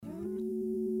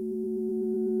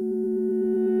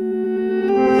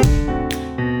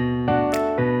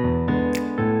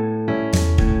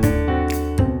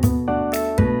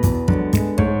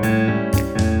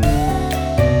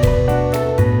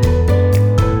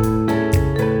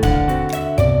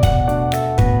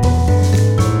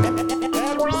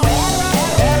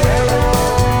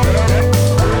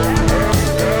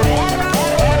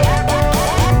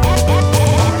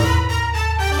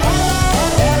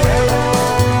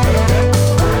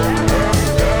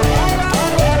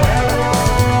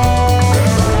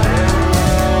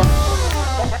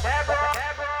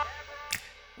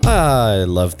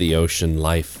love the ocean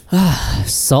life.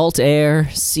 Salt air,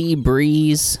 sea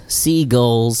breeze,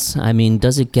 seagulls. I mean,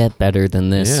 does it get better than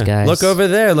this, guys? Look over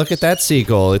there. Look at that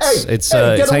seagull. It's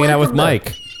hanging out with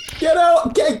Mike. Get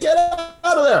out! Get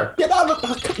out of there! Get out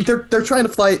of! They're trying to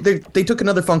fly. They took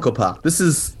another Funko Pop. This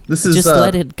is. Just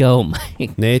let it go,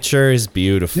 Mike. Nature is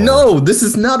beautiful. No, this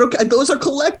is not okay. Those are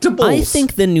collectibles. I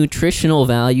think the nutritional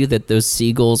value that those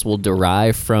seagulls will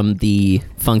derive from the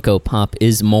Funko Pop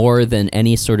is more than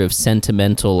any sort of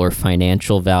sentimental or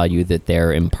financial value that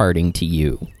they're imparting to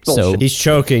you. Bullshit. So He's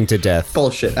choking to death.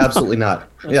 Bullshit. Absolutely not.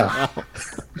 Yeah.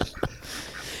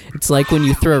 it's like when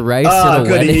you throw rice at a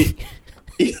wedding.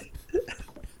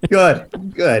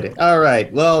 Good. All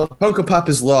right. Well, Funko Pop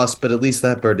is lost, but at least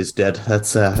that bird is dead.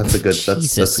 That's a good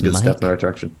Jesus, step in the right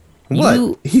direction. You-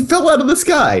 What? He fell out of the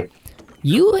sky.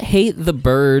 You hate the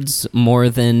birds more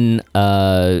than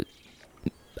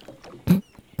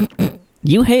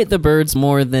you hate the birds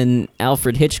more than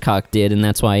Alfred Hitchcock did, and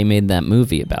that's why he made that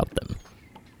movie about them.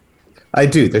 I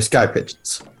do. They're sky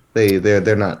pigeons.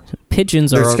 They're not.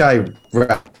 Pigeons They're are sky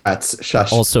rats.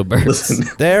 Shush. also birds. Listen.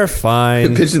 They're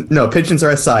fine. Pigeons are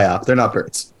a psyop. They're not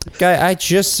birds. Guy, I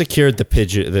just secured the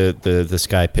pigeon, the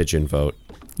sky pigeon vote.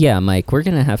 Yeah, Mike, we're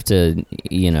gonna have to,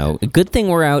 good thing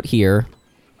we're out here.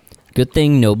 Good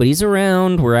thing nobody's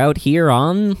around. We're out here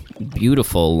on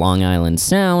beautiful Long Island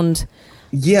Sound.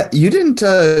 Yeah, you didn't.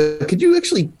 Could you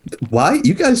actually? Why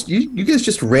you guys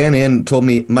just ran in, told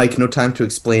me, Mike, no time to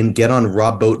explain. Get on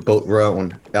Raw Boat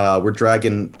Roan. We're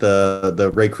dragging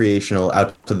the recreational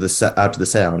out to the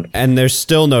sound. And there's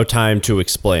still no time to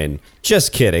explain.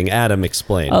 Just kidding. Adam,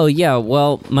 explain. Oh yeah,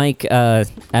 well, Mike,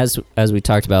 as we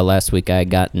talked about last week, I had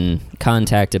gotten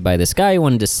contacted by this guy who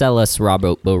wanted to sell us Raw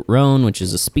Boat Roan, which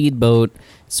is a speedboat,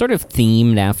 sort of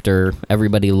themed after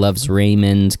Everybody Loves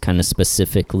Raymond, kind of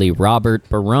specifically Robert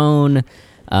Barone.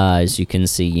 As you can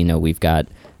see, we've got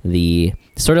the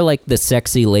sort of like the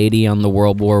sexy lady on the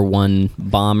World War I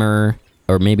bomber,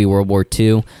 or maybe World War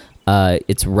II.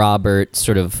 It's Robert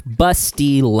sort of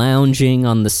busty, lounging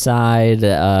on the side.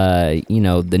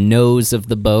 The nose of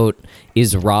the boat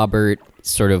is Robert,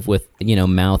 sort of with,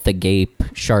 mouth agape,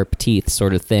 sharp teeth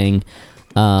sort of thing.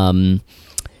 The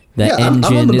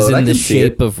engine is in the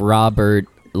shape of Robert,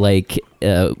 like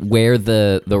where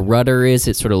the rudder is,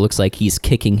 it sort of looks like he's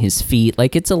kicking his feet.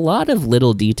 Like, it's a lot of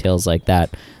little details like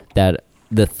that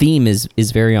the theme is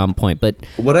very on point. But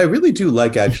what I really do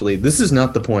like, actually, this is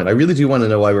not the point. I really do want to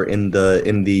know why we're in the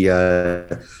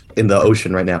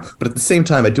ocean right now. But at the same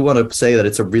time, I do want to say that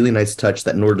it's a really nice touch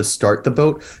that in order to start the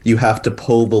boat, you have to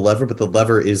pull the lever, but the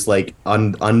lever is like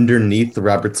underneath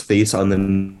Robert's face on the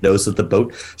nose of the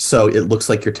boat, so it looks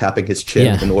like you're tapping his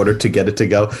chin in order to get it to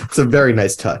go. It's a very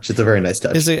nice touch. It's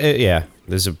yeah,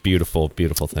 this is a beautiful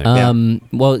thing.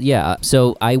 Well, yeah.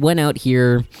 So I went out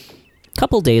here a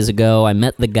couple days ago. I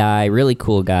met the guy, really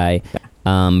cool guy,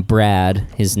 Brad,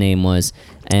 his name was,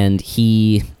 and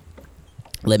he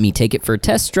let me take it for a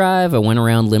test drive. I went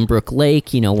around Limbrook Lake,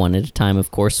 one at a time,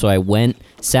 of course. So I went,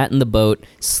 sat in the boat,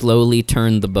 slowly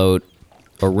turned the boat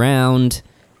around,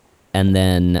 and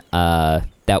then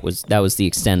that was the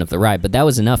extent of the ride. But that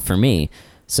was enough for me.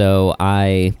 So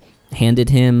I handed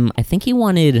him, I think he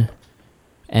wanted,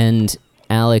 and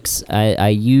Alex, I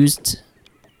used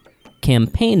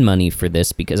campaign money for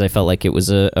this because I felt like it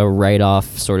was a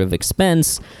write-off sort of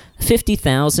expense.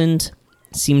 $50,000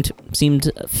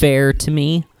 seemed fair to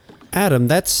me. Adam,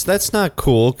 that's not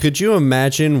cool. Could you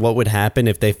imagine what would happen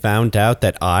if they found out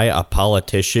that I, a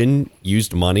politician,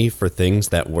 used money for things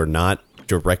that were not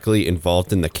directly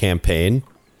involved in the campaign?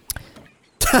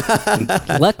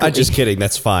 Luckily, I'm just kidding.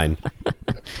 That's fine.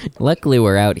 Luckily,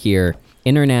 we're out here,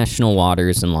 international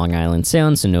waters in Long Island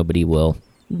Sound, so nobody will,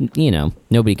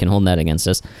 nobody can hold that against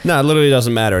us. No, it literally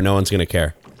doesn't matter. No one's going to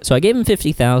care. So I gave him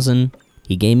 $50,000.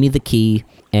 He gave me the key,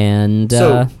 and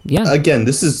again,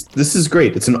 this is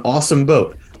great. It's an awesome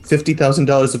boat.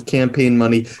 $50,000 of campaign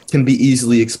money can be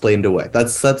easily explained away.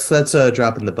 That's a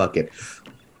drop in the bucket.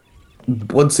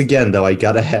 Once again, though, I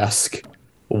gotta ask,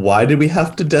 why did we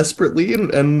have to desperately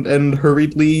and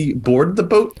hurriedly board the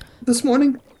boat this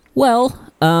morning? Well,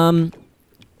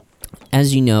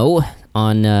 as you know,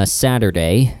 on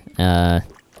Saturday, oh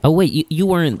wait, you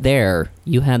weren't there.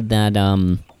 You had that,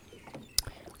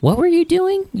 what were you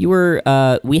doing? You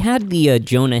were, we had the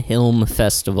Jonah Hilm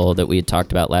Festival that we had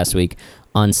talked about last week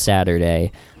on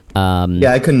Saturday.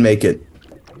 Yeah, I couldn't make it.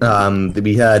 I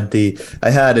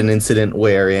had an incident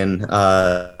wherein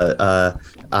I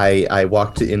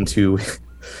walked into a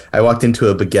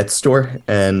Baguette store,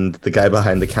 and the guy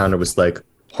behind the counter was like,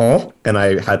 huh? And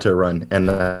I had to run, and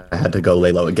I had to go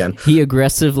lay low again. He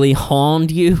aggressively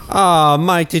hawned you. Aw,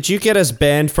 Mike, did you get us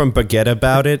banned from Baguette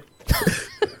about it?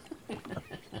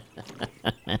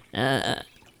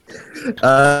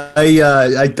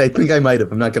 I think I might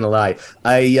have. I'm not gonna lie.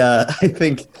 I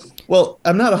think. Well,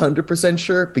 I'm not 100%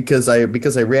 sure because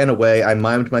I ran away. I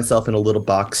mimed myself in a little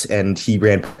box, and he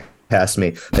ran past me.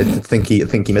 I think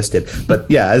he missed it. But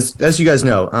yeah, as you guys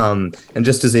know, and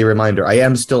just as a reminder, I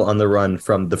am still on the run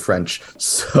from the French,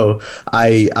 so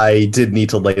I did need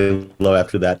to lay low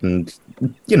after that, and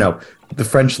you know. The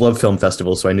French love film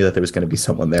festival, so I knew that there was going to be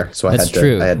someone there. So I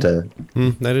had to.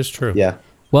 That is true. Yeah.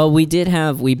 Well, we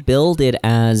billed it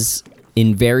as,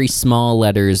 in very small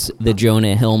letters, the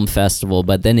Jonah Hill Festival,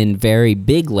 but then in very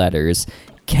big letters,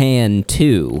 Cannes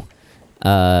 2.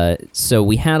 So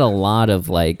we had a lot of,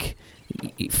 like,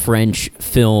 French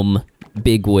film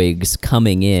bigwigs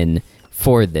coming in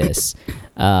for this.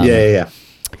 Yeah.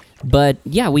 But,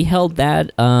 yeah, we held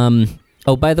that.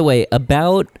 Oh, by the way,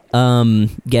 about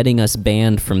getting us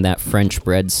banned from that French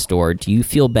bread store, do you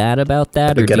feel bad about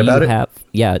that? Or do you have...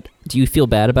 Yeah, do you feel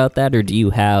bad about that, or do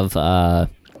you have...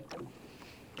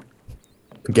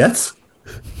 Baguettes?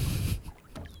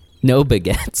 No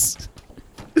baguettes.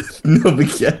 No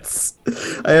baguettes.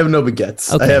 I have no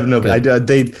baguettes. Okay, I have no...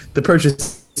 the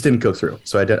purchase didn't go through,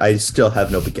 so I still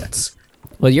have no baguettes.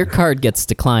 Well, your card gets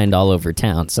declined all over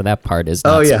town, so that part is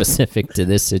not specific to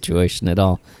this situation at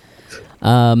all.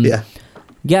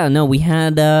 Yeah, no, we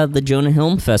had the Jonah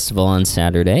Hill Festival on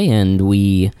Saturday, and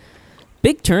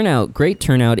big turnout, great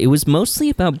turnout. It was mostly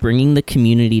about bringing the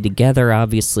community together,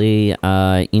 obviously.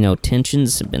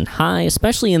 Tensions have been high,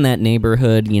 especially in that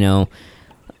neighborhood, the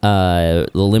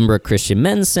Limbrook Christian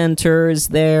Men's Center is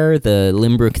there, the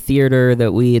Limbrook Theater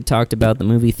that we had talked about, the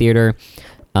movie theater.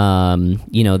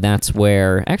 That's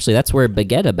where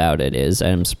Baguette About It is.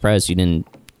 I'm surprised you didn't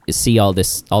see all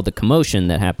the commotion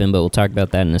that happened, but we'll talk about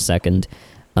that in a second.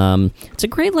 It's a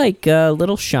great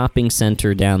little shopping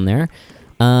center down there,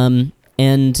 and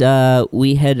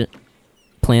we had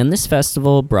planned this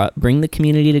festival, bring the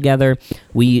community together.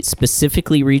 We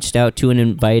specifically reached out to and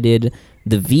invited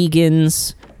the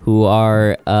Vegans, who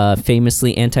are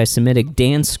famously anti-Semitic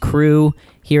dance crew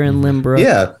here in Limbrook.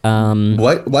 Yeah.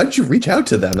 Why did you reach out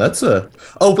to them?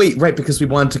 Oh wait, right, because we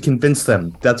wanted to convince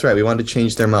them. That's right. We wanted to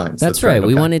change their minds. That's right. Okay.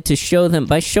 We wanted to show them,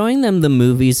 by showing them the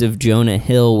movies of Jonah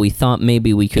Hill, we thought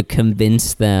maybe we could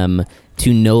convince them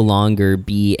to no longer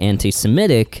be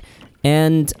anti-Semitic.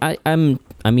 And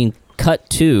cut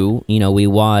to, we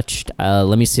watched,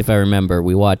 let me see if I remember.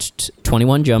 We watched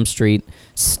 21 Jump Street,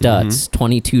 Stutz,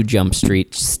 22 Jump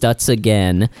Street, Stutz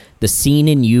again, the scene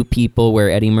in You People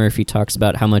where Eddie Murphy talks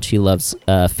about how much he loves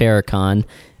Farrakhan,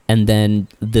 and then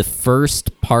the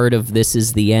first part of This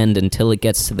Is the End until it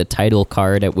gets to the title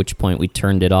card, at which point we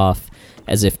turned it off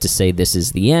as if to say this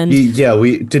is the end. Yeah,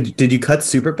 did you cut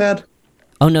Superbad?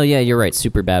 Oh, no, yeah, you're right.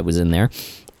 Superbad was in there.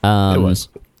 It was.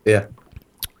 Yeah.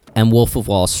 And Wolf of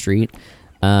Wall Street.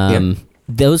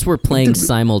 Those were playing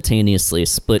simultaneously,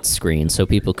 split screen, so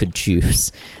people could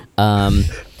choose. But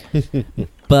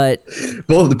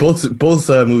both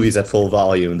movies at full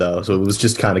volume, though, so it was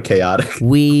just kind of chaotic.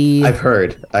 I've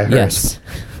heard. Yes,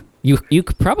 you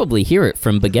could probably hear it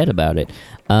from Baguette About It.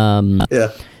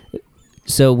 Yeah.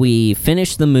 So we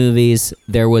finished the movies.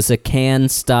 There was a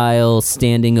Cannes-style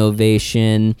standing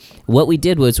ovation. What we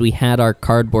did was we had our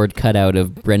cardboard cutout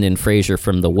of Brendan Fraser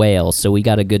from The Whale, so we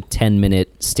got a good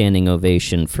 10-minute standing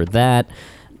ovation for that.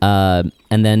 And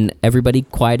then everybody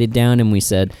quieted down, and we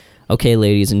said, okay,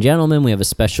 ladies and gentlemen, we have a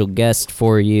special guest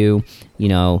for you.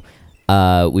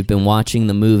 We've been watching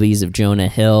the movies of Jonah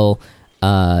Hill,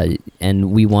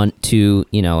 and we want to,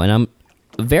 and I'm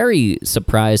very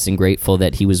surprised and grateful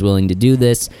that he was willing to do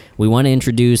this. We want to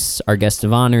introduce our guest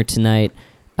of honor tonight,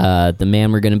 the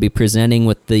man we're going to be presenting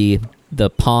with the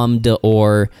Palme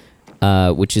d'Or,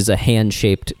 which is a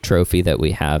hand-shaped trophy that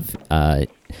we have.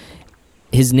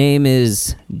 His name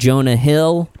is Jonah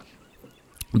Hill,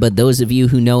 but those of you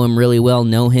who know him really well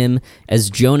know him as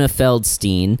Jonah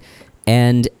Feldstein,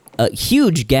 and a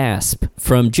huge gasp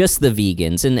from just the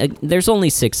Vegans, and there's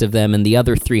only 6 of them, and the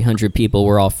other 300 people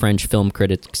were all French film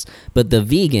critics, but the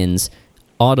Vegans,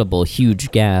 audible,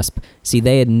 huge gasp. See,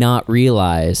 they had not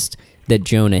realized that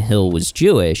Jonah Hill was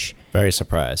Jewish. Very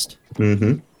surprised.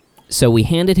 Mm-hmm. So we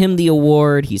handed him the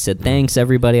award. He said, thanks,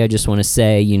 everybody. I just want to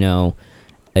say,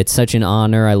 it's such an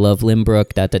honor. I love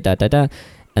Limbrook, da-da-da-da-da.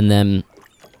 And then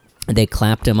they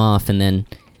clapped him off, and then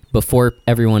before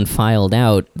everyone filed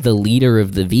out, the leader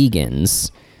of the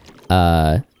Vegans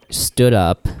stood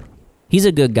up. He's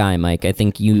a good guy, Mike. I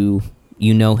think you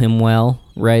know him well,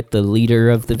 right? The leader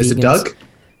of the Vegans. Is it Doug?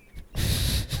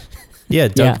 Yeah,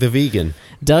 Doug the vegan.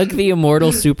 Doug the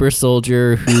immortal super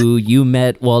soldier who you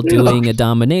met while doing a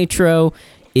dominatro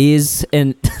is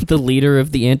the leader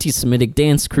of the anti-Semitic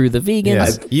dance crew, the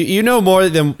Vegans. Yeah. You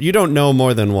don't know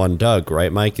more than one Doug,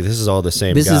 right, Mike? This is all the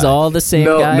same guy. This is all the same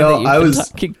guy that you've been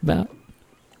talking about.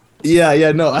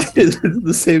 Yeah, no,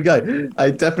 the same guy. I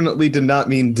definitely did not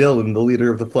mean Dylan, the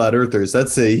leader of the Flat Earthers.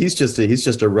 He's just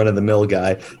a run of the mill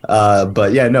guy.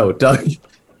 But yeah, no,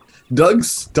 Doug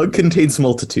contains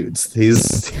multitudes.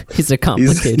 He's a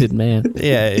complicated man.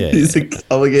 Yeah. He's a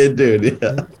complicated dude.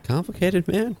 Yeah, complicated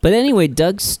man. But anyway,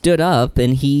 Doug stood up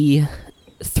and he,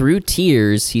 through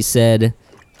tears, he said,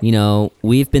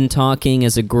 we've been talking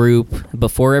as a group.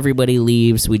 Before everybody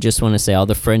leaves, we just want to say, all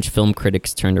the French film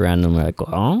critics turned around and were like,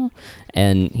 oh?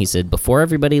 And he said, before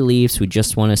everybody leaves, we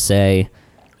just want to say,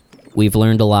 we've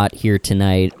learned a lot here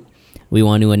tonight. We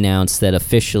want to announce that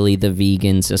officially the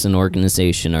Vegans as an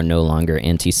organization are no longer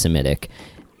anti-Semitic.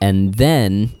 And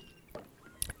then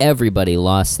everybody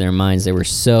lost their minds. They were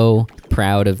so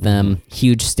proud of them.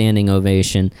 Huge standing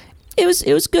ovation. It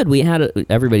was good.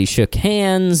 Everybody shook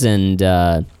hands, and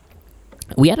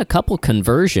we had a couple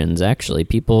conversions, actually.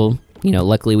 People,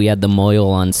 luckily we had the Moyle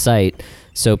on site,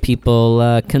 so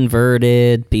people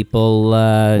converted, people,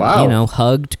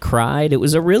 hugged, cried. It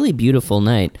was a really beautiful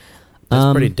night.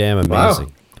 That's pretty damn amazing.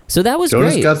 Wow. So that was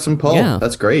Jonas great. got some pull. Yeah.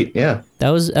 That's great, yeah.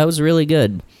 That was really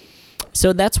good.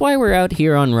 So that's why we're out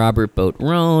here on Robert Boat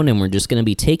Roan, and we're just going to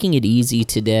be taking it easy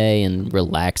today and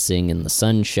relaxing in the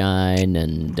sunshine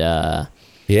and I'm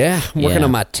working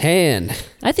on my tan.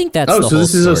 I think that's the whole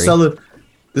this is story.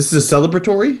 this is a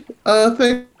celebratory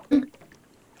thing?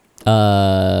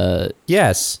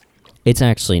 Yes. It's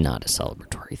actually not a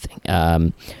celebratory thing.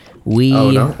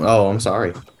 Oh no. Oh, I'm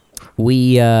sorry.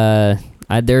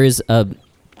 There is a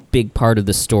big part of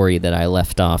the story that I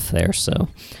left off there, so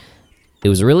it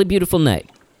was a really beautiful night.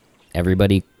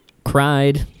 Everybody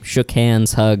cried, shook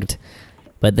hands, hugged.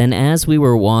 But then as we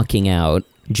were walking out,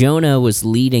 Jonah was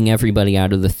leading everybody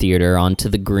out of the theater onto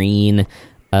the green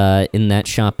in that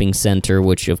shopping center,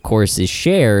 which of course is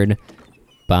shared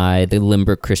by the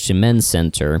Limber Christian Men's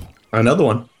Center. Another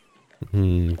one.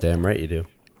 Damn right you do.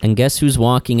 And guess who's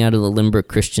walking out of the Limber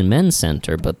Christian Men's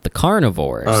Center but the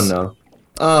carnivores? Oh, no.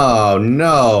 Oh,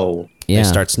 no. Yeah. They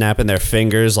start snapping their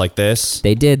fingers like this.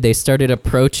 They did. They started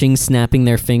approaching, snapping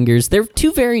their fingers. They're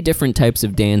two very different types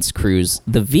of dance crews.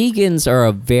 The Vegans are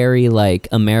a very,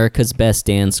 America's Best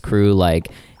Dance Crew,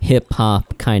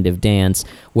 hip-hop kind of dance,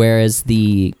 whereas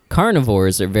the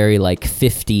carnivores are very,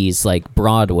 50s,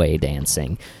 Broadway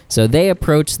dancing. So they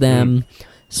approach them,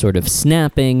 sort of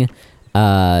snapping.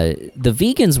 The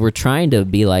Vegans were trying to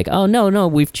be like, oh, no,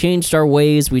 we've changed our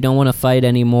ways. We don't want to fight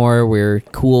anymore. We're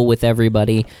cool with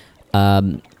everybody.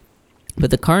 But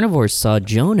the carnivores saw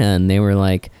Jonah and they were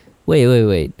like,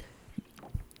 wait.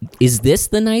 Is this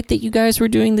the night that you guys were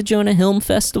doing the Jonah Hill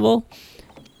Festival?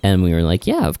 And we were like,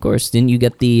 yeah, of course. Didn't you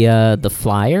get the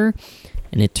flyer?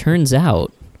 And it turns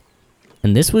out,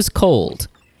 and this was cold,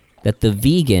 that the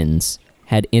Vegans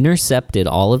had intercepted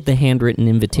all of the handwritten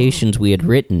invitations we had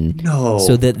written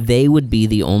so that they would be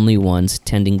the only ones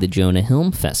attending the Jonah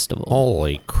Hill Festival.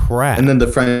 Holy crap. And then the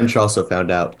French also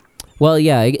found out. Well,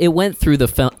 yeah, it went through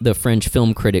the French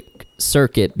film critic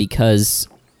circuit because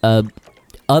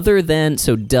other than...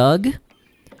 So Doug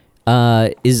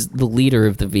is the leader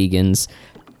of the Vegans.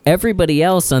 Everybody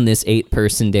else on this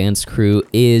 8-person dance crew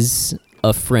is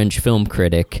a French film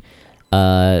critic,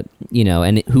 and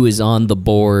who is on the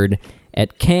board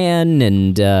at Cannes,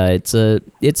 and it's a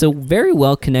very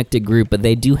well-connected group, but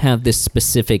they do have this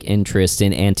specific interest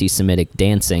in anti-Semitic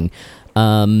dancing.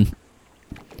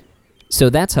 So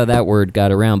that's how that word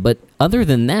got around. But other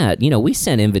than that, we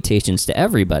sent invitations to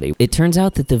everybody. It turns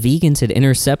out that the Vegans had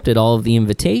intercepted all of the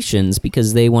invitations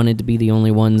because they wanted to be the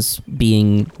only ones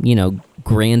being,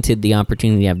 granted the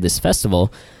opportunity to have this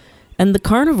festival. And the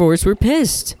carnivores were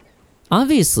pissed,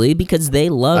 obviously, because they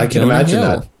love Jonah Hill.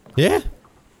 That. Yeah.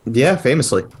 Yeah,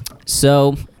 famously.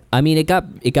 So,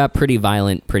 it got pretty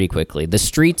violent pretty quickly. The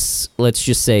streets, let's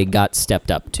just say, got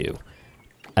stepped up to.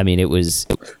 It was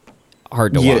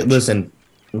hard to watch.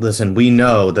 Listen, we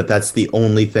know that that's the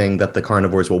only thing that the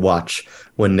carnivores will watch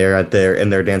when they're in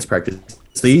their dance practice.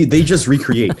 They just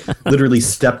recreate literally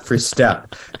step for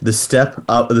step. The step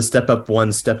up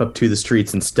 1, step up 2 the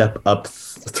streets, and step up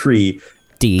 3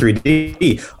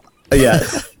 3D. Yeah.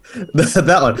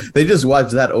 That one, they just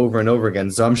watched that over and over again.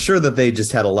 So I'm sure that they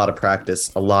just had a lot of practice,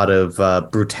 a lot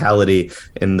of brutality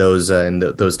in those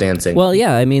dancing. Well,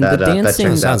 yeah, the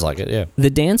dancing sounds like it. Yeah, the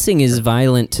dancing is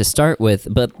violent to start with,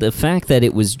 but the fact that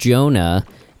it was Jonah,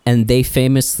 and they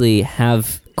famously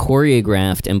have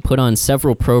choreographed and put on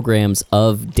several programs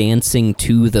of dancing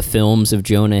to the films of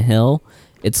Jonah Hill.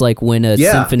 It's like when a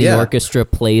symphony orchestra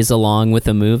plays along with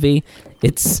a movie.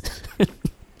 It's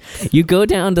you go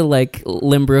down to like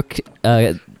Limbrook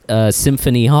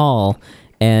Symphony Hall,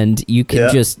 and you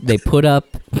can they put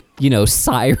up,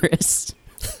 Cyrus.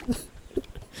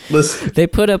 Listen. They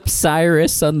put up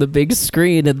Cyrus on the big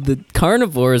screen, and the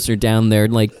carnivores are down there.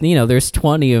 Like, there's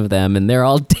 20 of them, and they're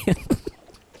all dancing.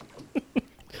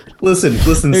 Listen.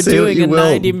 They're say doing what you a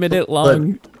will, 90-minute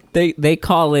long. They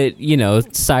call it,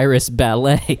 Cyrus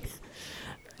Ballet.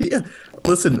 Yeah,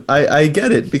 listen, I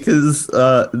get it, because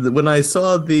when I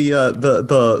saw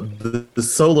the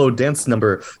solo dance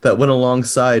number that went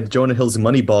alongside Jonah Hill's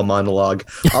Moneyball monologue,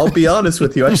 I'll be honest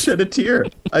with you, I shed a tear.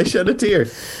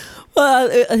 Well,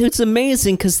 it's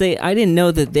amazing because I didn't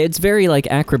know that it's very like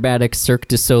acrobatic Cirque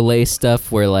du Soleil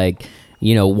stuff where like,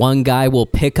 one guy will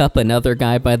pick up another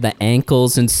guy by the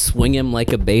ankles and swing him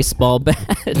like a baseball bat,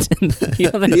 and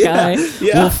the other guy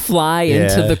will fly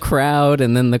into the crowd,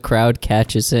 and then the crowd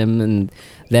catches him, and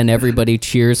then everybody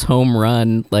cheers home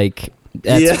run. Like,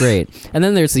 that's great. And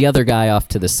then there's the other guy off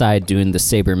to the side doing the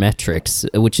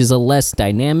sabermetrics, which is a less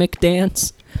dynamic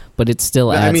dance, but it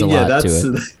still adds a lot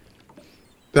to it.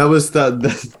 That's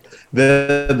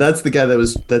the guy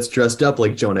that's dressed up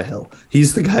like Jonah Hill.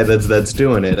 He's the guy that's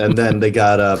doing it. And then they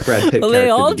got Brad Pitt. Well, they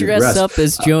all dress up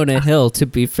as Jonah Hill, to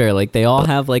be fair. Like, they all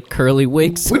have like curly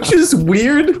wigs, which is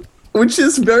weird. Which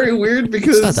is very weird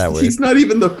because he's not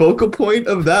even the focal point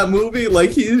of that movie. Like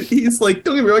he's like,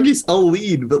 don't get me wrong, he's a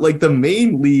lead, but like the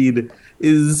main lead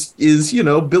is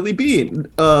Billy Bean.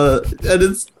 And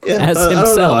it's as I himself.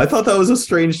 don't know. I thought that was a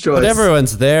strange choice. But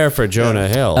everyone's there for Jonah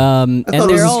Hill. I thought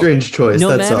it was a strange choice.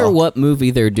 No that's matter all. what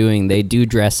movie they're doing, they do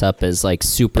dress up as like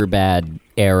Superbad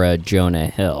era Jonah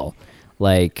Hill.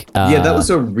 Like that was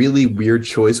a really weird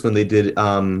choice when they did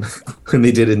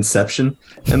Inception,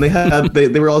 and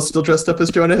they were all still dressed up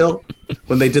as Jonah Hill.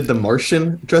 When they did The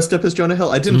Martian, dressed up as Jonah Hill,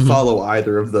 I didn't follow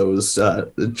either of those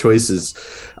choices.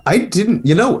 I didn't,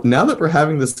 now that we're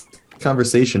having this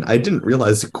conversation, I didn't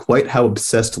realize quite how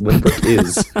obsessed Lindbergh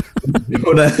is with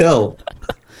Jonah Hill.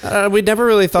 We never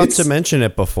really thought to mention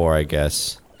it before, I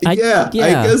guess. I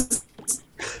guess.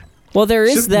 Well, there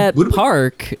is that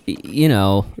park,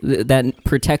 that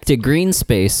protected green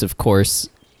space, of course,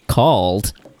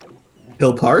 called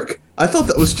Hill Park? I thought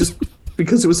that was just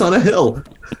because it was on a hill.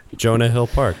 Jonah Hill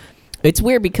Park. It's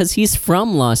weird because he's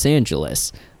from Los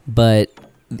Angeles, but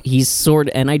he's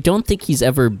and I don't think he's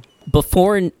ever,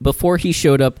 before he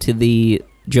showed up to the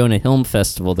Jonah Hill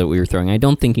Festival that we were throwing, I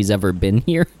don't think he's ever been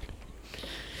here.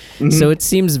 Mm-hmm. So it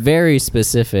seems very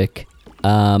specific.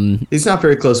 He's not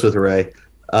very close with Ray.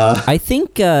 I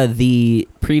think the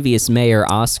previous mayor,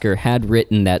 Oscar, had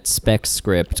written that spec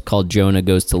script called Jonah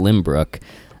Goes to Limbrook,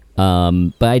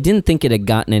 but I didn't think it had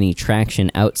gotten any traction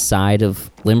outside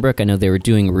of Limbrook. I know they were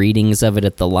doing readings of it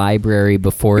at the library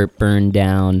before it burned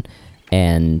down,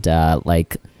 and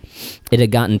it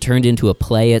had gotten turned into a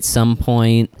play at some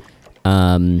point,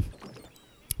 but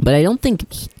I don't think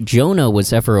Jonah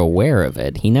was ever aware of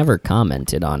it. He never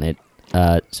commented on it.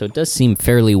 So it does seem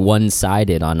fairly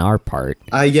one-sided on our part.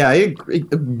 I agree.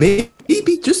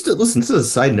 Maybe just to listen to a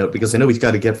side note, because I know we've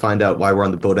got to find out why we're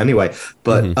on the boat anyway.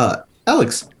 But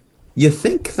Alex, you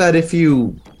think that if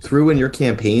you threw in your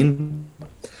campaign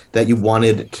that you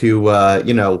wanted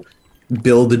to,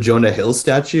 build a Jonah Hill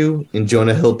statue in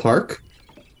Jonah Hill Park,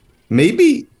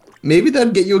 maybe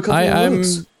that'd get you a couple of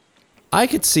votes. I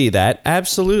could see that,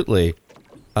 absolutely.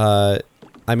 I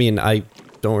mean, I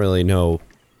don't really know.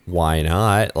 Why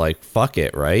not? Like, fuck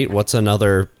it, right? What's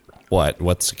another,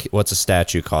 what's a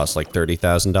statue cost, like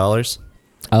 $30,000?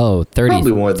 Oh,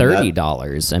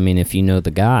 $30. I mean, if you know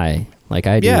the guy, like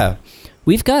I do. Yeah.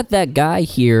 We've got that guy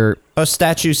here.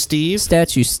 Statue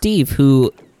Steve,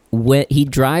 who, he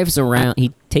drives around,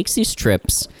 he takes these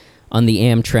trips on the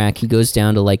Amtrak. He goes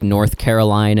down to, like, North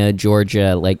Carolina,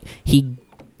 Georgia. Like,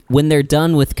 when they're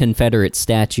done with Confederate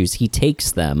statues, he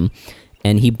takes them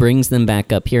and he brings them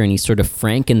back up here, and he sort of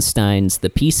Frankensteins the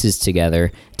pieces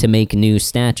together to make new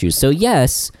statues. So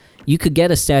yes, you could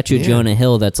get a statue of Jonah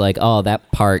Hill that's like, oh,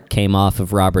 that part came off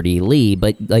of Robert E. Lee,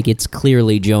 but like it's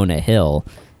clearly Jonah Hill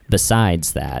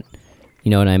besides that.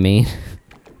 You know what I mean?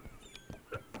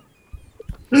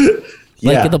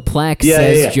 Like the plaque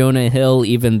says Jonah Hill,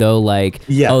 even though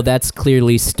oh, that's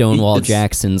clearly Stonewall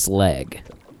Jackson's leg.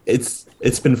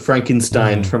 It's been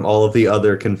Frankenstein from all of the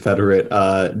other Confederate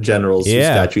generals whose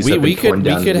statues have been torn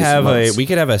down. We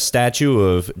could have a statue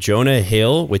of Jonah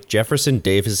Hill with Jefferson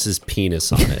Davis's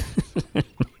penis on it.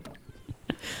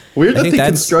 Weird that they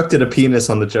constructed a penis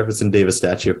on the Jefferson Davis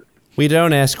statue. We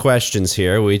don't ask questions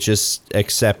here. We just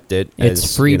accept it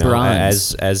It's free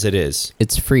bronze. as it is.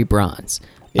 It's free bronze.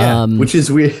 Yeah, Which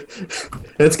is weird.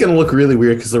 It's going to look really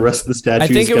weird because the rest of the statue I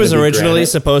think is it was gonna be originally granite.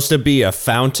 supposed to be a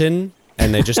fountain,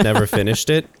 and they just never finished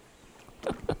it.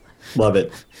 Love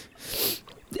it.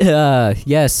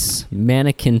 Yes,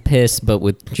 mannequin piss, but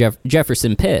with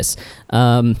Jefferson piss.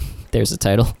 There's a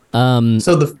title.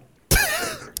 So the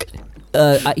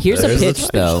Here's a There's a pitch, title.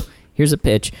 though. Here's a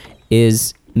pitch: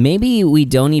 is maybe we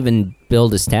don't even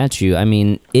build a statue. I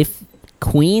mean, if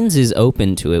Queens is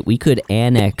open to it, we could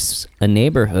annex a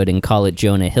neighborhood and call it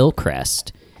Jonah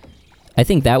Hillcrest. I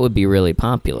think that would be really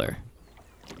popular.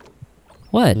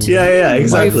 What? yeah,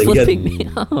 exactly. Why are you Yeah. flipping me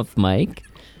off, Mike?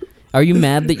 Are you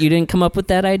mad that you didn't come up with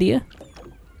that idea?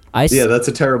 Yeah, that's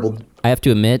a terrible. I have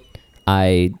to admit,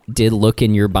 I did look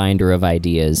in your binder of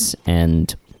ideas,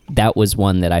 and that was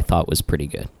one that I thought was pretty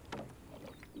good.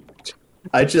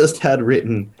 I just had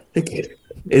written.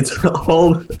 It's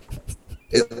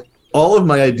all of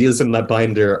my ideas in that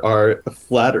binder are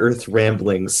flat Earth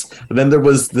ramblings. And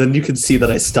then you can see that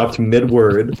I stopped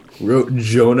mid-word, wrote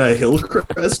Jonah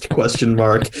Hillcrest ?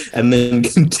 And then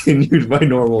continued my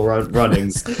normal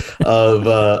runnings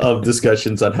of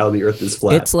discussions on how the Earth is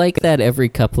flat. It's like that every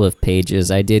couple of pages.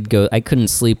 I couldn't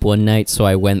sleep one night, so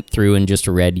I went through and just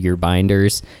read your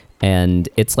binders. And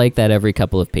it's like that every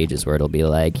couple of pages where it'll be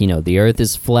like, the Earth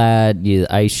is flat, the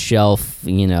ice shelf,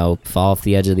 fall off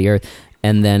the edge of the Earth.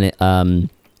 And then,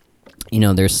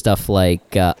 there's stuff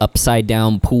like upside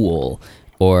down pool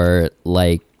or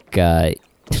like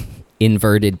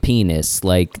inverted penis,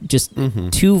 like just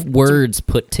two words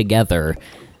put together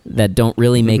that don't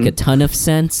really make a ton of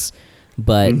sense.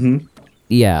 But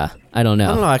yeah, I don't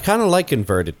know. I kind of like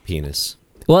inverted penis.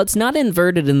 Well, it's not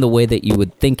inverted in the way that you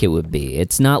would think it would be.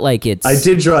 It's not like it's I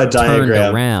did draw a turned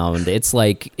diagram. around. It's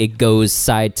like it goes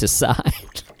side to side.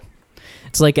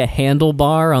 It's like a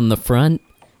handlebar on the front,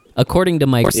 according to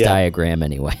Mike's diagram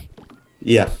anyway.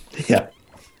 Yeah.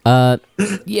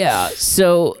 Yeah,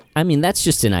 so, I mean, that's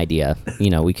just an idea.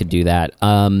 We could do that.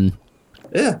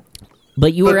 Yeah.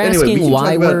 But you were But anyway, we asking can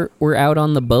why talk about- we're out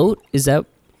on the boat? Is that...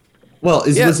 Well,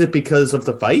 was it because of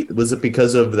the fight? Was it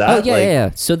because of that? Oh, yeah.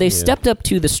 So they stepped up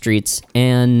to the streets,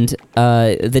 and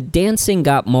the dancing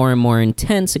got more and more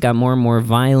intense. It got more and more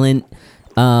violent.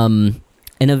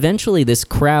 And eventually this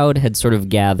crowd had sort of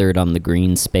gathered on the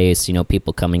green space,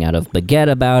 people coming out of Baguette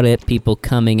about it, people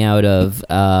coming out of,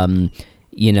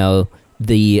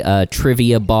 the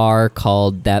trivia bar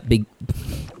called That Big...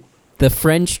 The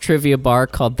French trivia bar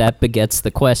called That Baguette's the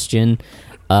Question.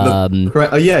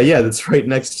 That's right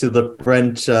next to the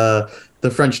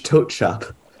French tote shop.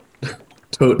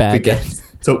 Tote Baguette.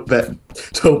 Tote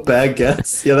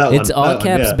baguettes. Yeah, that one. It's all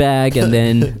caps bag and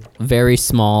then very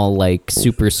small, like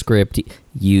superscript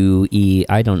UE.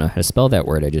 I don't know how to spell that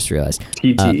word. I just realized. TTES.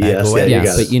 You got but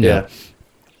it.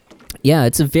 Yeah,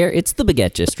 it's the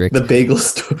Baguette district. The bagel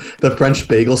store, the French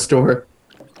bagel store.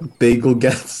 Bagel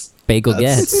gets. Bagel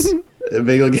gets.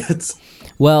 Bagel gets.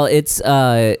 Well, it's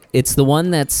the one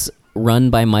that's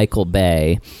run by Michael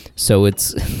Bay, so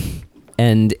it's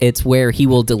where he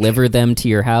will deliver them to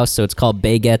your house. So it's called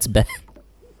Baguette's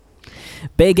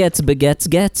Baguettes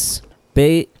Gets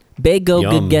Bago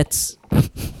Yum. Baguettes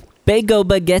Bago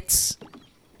Baguettes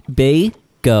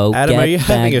Bago. Adam, are you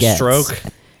having a baguettes. stroke?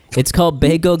 It's called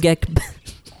Bago Get.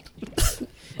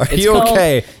 Are It's you called-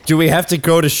 okay? Do we have to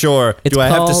go to shore? It's Do I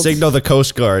have to called- signal the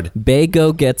Coast Guard?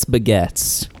 Bago Gets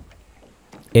Baguettes.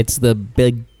 It's the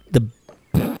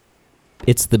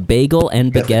bagel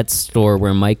and baguette store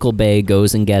where Michael Bay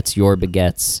goes and gets your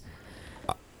baguettes.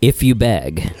 If you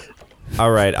beg.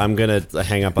 All right, I'm gonna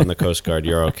hang up on the Coast Guard.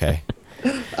 You're okay.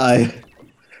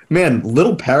 Man,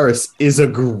 Little Paris is a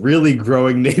really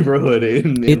growing neighborhood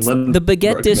in It's London. the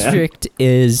Baguette district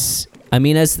is. I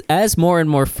mean, as more and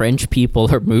more French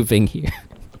people are moving here,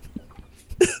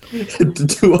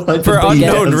 For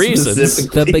unknown reasons.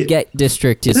 the Baguette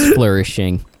district is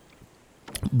flourishing.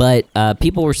 But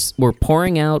people were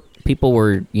pouring out. People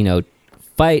were,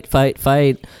 fight.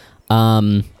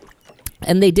 And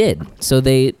they did. So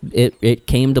it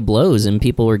came to blows, and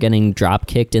people were getting drop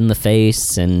kicked in the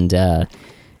face, and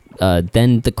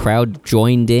then the crowd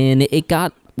joined in. It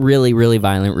got really, really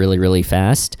violent, really, really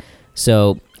fast.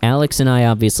 So Alex and I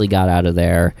obviously got out of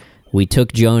there. We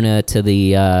took Jonah to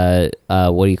the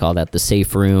what do you call that? The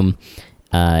safe room,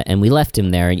 and we left him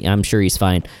there. I'm sure he's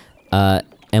fine.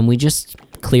 And we just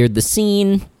cleared the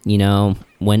scene.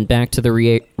 Went back to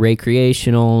the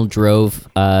recreational. Drove.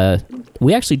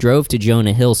 We actually drove to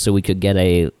Jonah Hill so we could get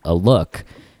a look,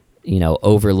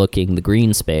 overlooking the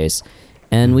green space.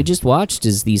 And we just watched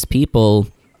as these people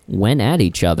went at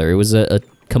each other. It was a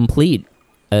complete.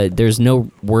 There's no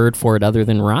word for it other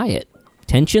than riot.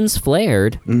 Tensions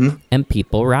flared, and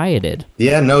people rioted.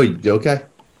 Yeah, no, okay.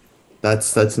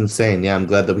 That's insane. Yeah, I'm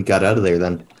glad that we got out of there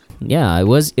then. Yeah, it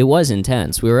was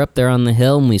intense. We were up there on the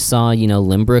hill and we saw,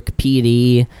 Limbrook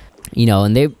PD,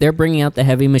 and they're bringing out the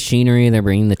heavy machinery. They're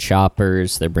bringing the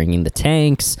choppers. They're bringing the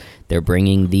tanks. They're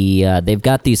bringing they've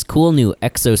got these cool new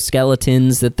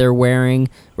exoskeletons that they're wearing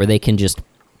where they can just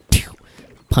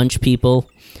punch people.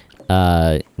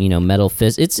 Metal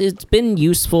fist. It's been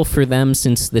useful for them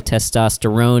since the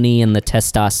testosterone and the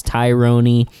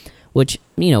testosterone, which,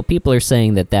 people are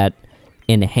saying that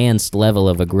enhanced level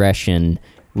of aggression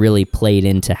really played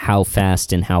into how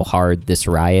fast and how hard this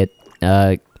riot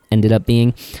ended up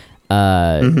being.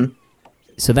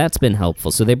 So that's been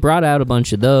helpful. So they brought out a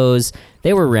bunch of those.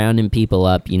 They were rounding people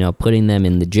up, putting them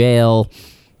in the jail.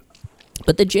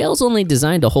 But the jail's only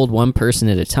designed to hold one person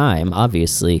at a time,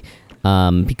 obviously,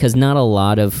 because not a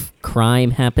lot of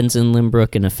crime happens in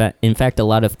Limbrook. And in fact, a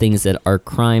lot of things that are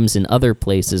crimes in other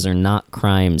places are not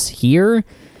crimes here,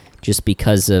 just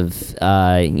because of,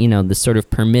 the sort of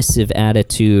permissive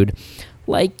attitude.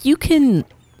 Like, you can...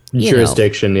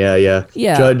 Jurisdiction, yeah.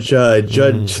 Yeah.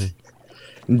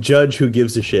 Judge who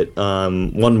gives a shit.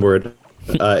 One word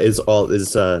is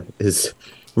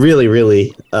really,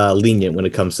 really lenient when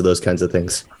it comes to those kinds of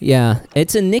things. Yeah,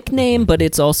 it's a nickname, but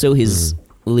it's also his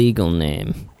legal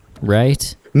name,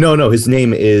 right? No, his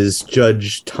name is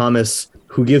Judge Thomas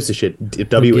who gives a shit.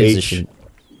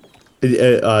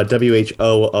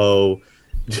 WHOO,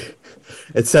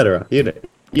 etc. You know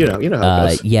how it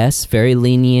goes. Yes, very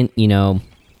lenient.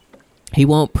 He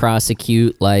won't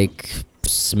prosecute like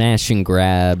smash and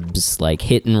grabs, like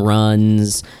hit and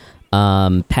runs,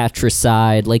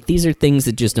 patricide. Like, these are things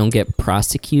that just don't get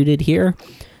prosecuted here.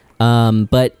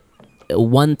 But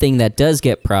one thing that does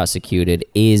get prosecuted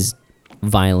is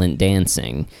violent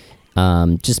dancing.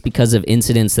 Just because of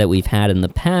incidents that we've had in the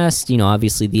past,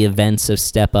 obviously the events of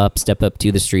Step Up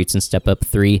to the Streets, and Step Up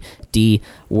 3D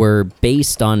were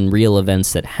based on real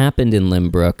events that happened in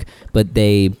Limbrook, but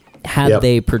they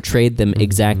portrayed them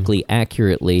exactly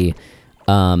accurately,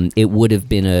 it would have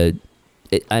been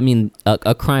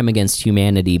a crime against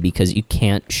humanity, because you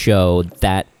can't show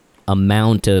that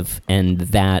amount of and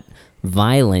that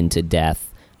violent a death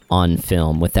on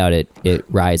film without it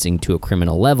rising to a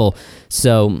criminal level.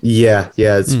 So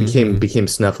it became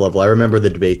snuff level. I remember the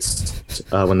debates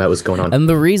when that was going on. And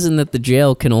the reason that the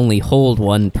jail can only hold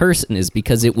one person is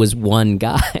because it was one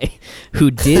guy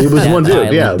who did violent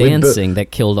dancing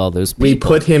that killed all those people.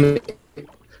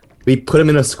 We put him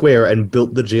in a square and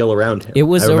built the jail around him. It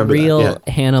was a real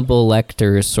Hannibal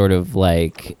Lecter sort of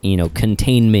like,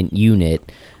 containment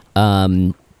unit.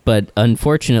 But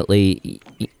unfortunately,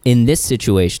 in this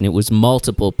situation, it was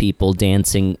multiple people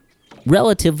dancing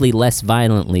relatively less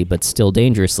violently, but still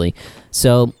dangerously.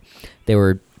 So they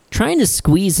were trying to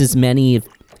squeeze as many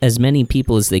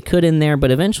people as they could in there, but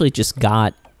eventually just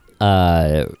got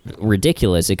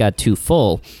ridiculous. It got too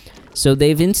full. So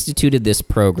they've instituted this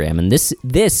program, and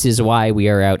this is why we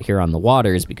are out here on the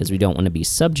waters, because we don't want to be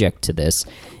subject to this,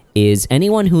 is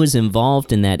anyone who is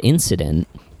involved in that incident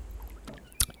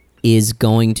is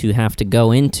going to have to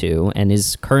go into, and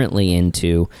is currently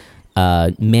into,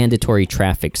 mandatory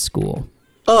traffic school.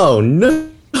 Oh,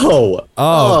 no.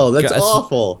 Oh, that's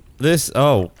awful.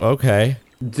 Okay.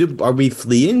 Are we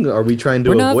fleeing? Are we trying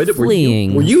to avoid it? We're not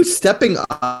fleeing. Were you stepping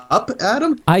up,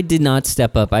 Adam? I did not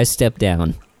step up. I stepped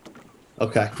down.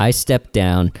 Okay. I stepped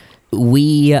down.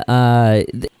 We,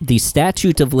 the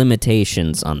statute of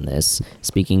limitations on this,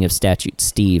 speaking of statute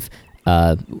Steve,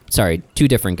 sorry, two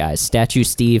different guys. Statute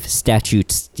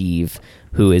Steve,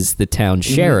 who is the town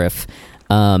sheriff.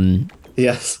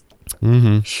 Yes.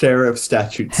 Sheriff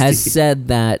Statute has Steve said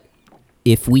that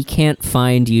if we can't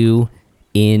find you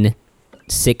in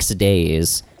 6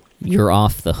 days, you're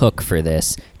off the hook for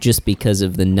this, just because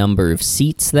of the number of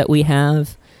seats that we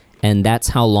have. And that's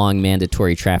how long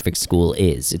mandatory traffic school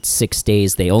is. It's 6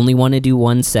 days. They only want to do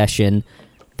one session.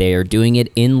 They are doing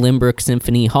it in Limbrook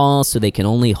Symphony Hall, so they can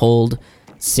only hold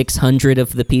 600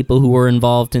 of the people who were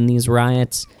involved in these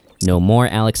riots. No more.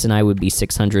 Alex and I would be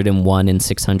 601 and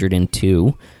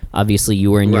 602. Obviously,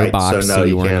 you were in your box, so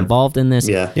you weren't involved in this.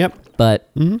 Yeah. Yep. But,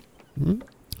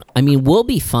 I mean, we'll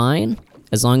be fine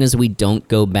as long as we don't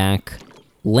go back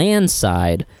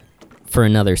landside for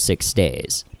another 6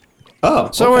 days.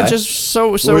 Oh, so okay. we're just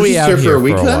we're just out here for a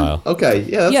week for a then? while. Okay,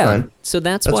 yeah, that's fine. So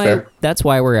that's fair.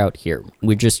 why we're out here.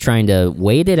 We're just trying to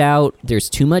wait it out. There's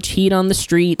too much heat on the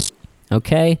street.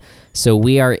 Okay, so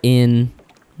we are in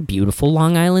beautiful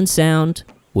Long Island Sound,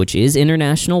 which is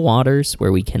international waters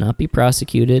where we cannot be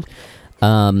prosecuted.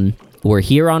 we're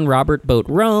here on Robert Boat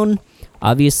Roan.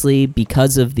 Obviously,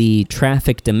 because of the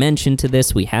traffic dimension to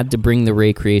this, we had to bring the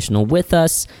recreational with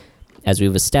us. As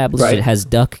we've established, Right. it has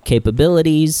duck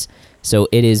capabilities, so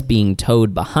it is being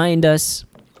towed behind us.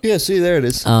 Yeah, see, there it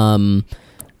is.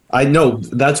 I know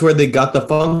that's where they got the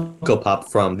Funko Pop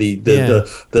from.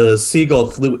 The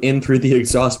seagull flew in through the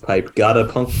exhaust pipe, got a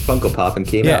Funko Pop, and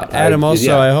came out. Adam. Also,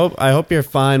 yeah. I hope you're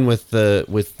fine with the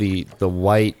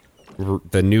white,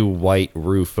 the new white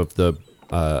roof of the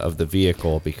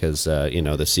vehicle, because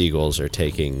the seagulls are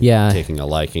taking a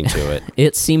liking to it.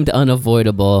 It seemed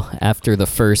unavoidable after the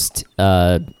first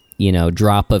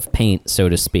drop of paint, so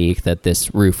to speak, that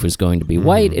this roof was going to be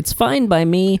white. It's fine by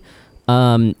me.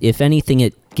 If anything,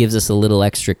 it gives us a little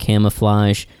extra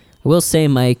camouflage. I will say,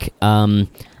 Mike, I'm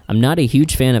not a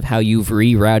huge fan of how you've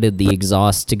rerouted the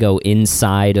exhaust to go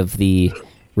inside of the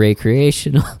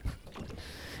recreational.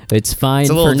 It's fine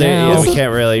for now. Yeah, we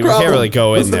can't really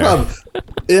go in there.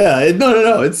 Yeah,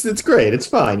 no. It's great. It's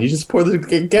fine. You just pour the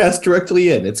gas directly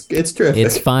in. It's terrific.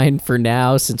 It's fine for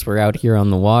now since we're out here on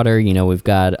the water. We've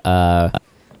got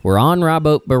we're on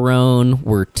Robot Barone.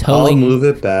 We're towing. I'll move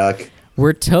it back.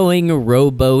 We're towing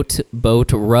Rowboat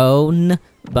Boat Roan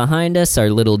behind us, our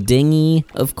little dinghy,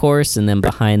 of course, and then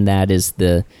behind that is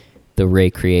the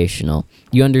recreational.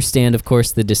 You understand, of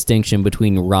course, the distinction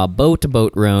between Robot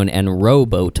Boat Roan and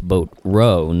Rowboat Boat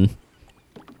Roan,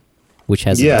 which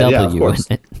has a W in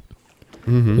it,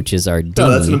 which is our dinghy.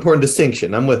 No, that's an important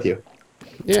distinction. I'm with you.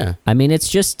 Yeah. I mean,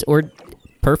 we're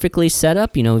perfectly set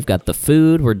up. We've got the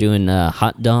food. We're doing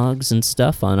hot dogs and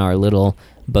stuff on our little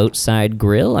boatside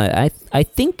grill. I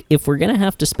think if we're going to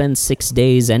have to spend 6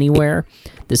 days anywhere,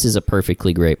 this is a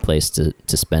perfectly great place to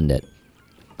spend it.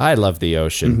 I love the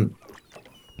ocean.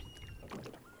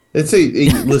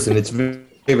 Listen, it's very,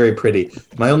 very pretty.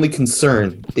 My only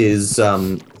concern is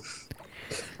what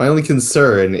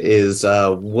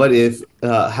if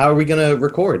how are we gonna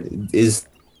record? Is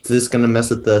this gonna mess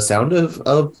with the sound of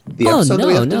the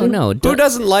episode? No. Who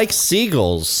doesn't like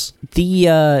seagulls?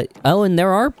 And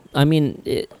there are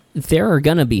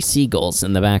gonna be seagulls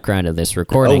in the background of this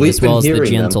recording, as well as the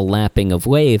gentle lapping of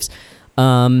waves.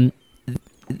 All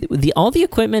the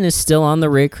equipment is still on the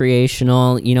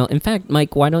recreational. In fact,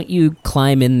 Mike, why don't you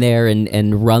climb in there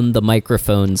and run the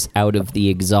microphones out of the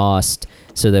exhaust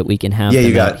so that we can have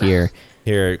them out here.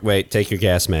 Here, wait, take your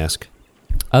gas mask.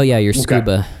 Oh yeah, your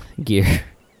scuba gear.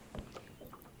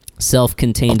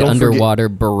 Self-contained underwater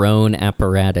Barone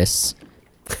apparatus.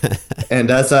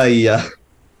 And as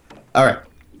all right,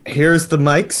 here's the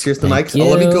mics. Thank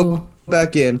Let me you. go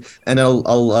back in, and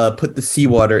I'll put the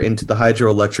seawater into the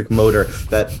hydroelectric motor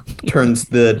that turns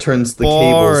the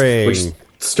cables, which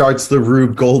starts the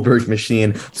Rube Goldberg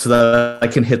machine, so that I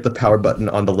can hit the power button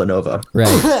on the Lenovo.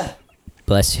 Right.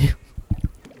 Bless you.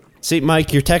 See,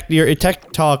 Mike, your tech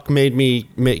talk made me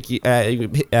make my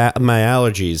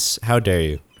allergies. How dare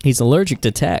you? He's allergic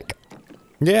to tech.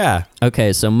 Yeah.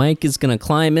 Okay, so Mike is gonna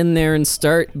climb in there and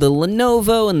start the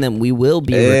Lenovo, and then we will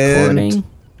be recording.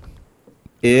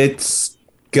 It's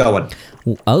going.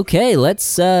 Okay,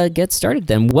 let's get started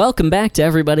then. Welcome back to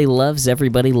Everybody Loves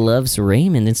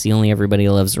Raymond. It's the only Everybody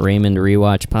Loves Raymond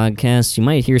rewatch podcast. You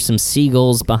might hear some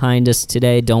seagulls behind us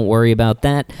today. Don't worry about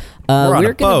that. We're on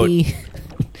a boat.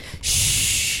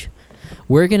 Shh.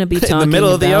 We're gonna be talking in the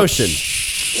middle of the about- ocean.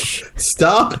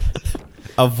 Stop.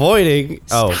 Avoiding.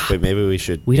 Oh, wait, maybe we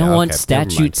should. We don't want never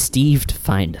Statute mind. Steve to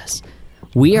find us.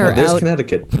 We are There's out.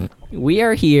 Connecticut. We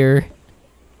are here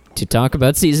to talk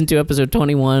about season 2, episode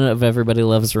 21 of Everybody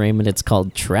Loves Raymond. It's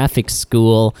called Traffic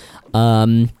School.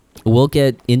 We'll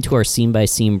get into our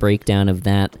scene-by-scene breakdown of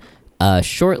that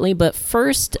shortly, but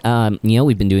first,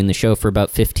 we've been doing the show for about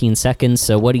 15 seconds,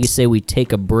 so what do you say we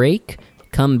take a break,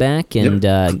 come back, and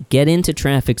get into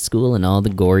Traffic School and all the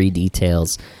gory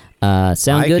details.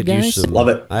 Sound good, guys? Love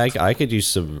it. I could use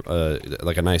some,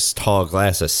 like a nice tall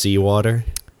glass of seawater.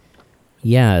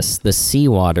 Yes, the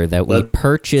seawater that we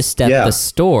purchased at the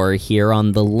store here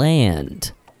on the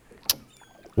land.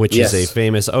 Which is a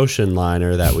famous ocean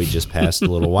liner that we just passed a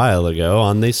little while ago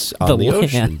on the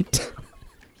ocean.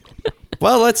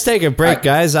 Well, let's take a break,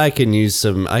 guys. I could use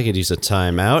a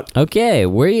timeout. Okay,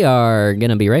 we are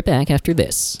gonna be right back after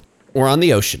this. We're on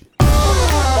the ocean.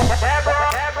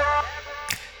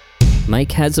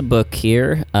 Mike has a book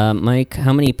here. Mike,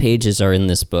 how many pages are in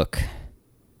this book?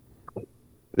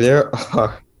 There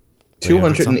are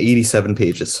 287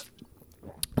 pages.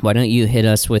 Why don't you hit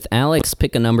us with Alex?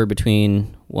 Pick a number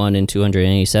between 1 and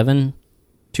 287.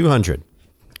 200.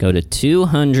 Go to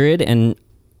 200 and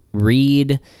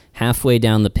read halfway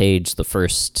down the page the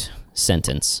first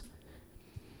sentence.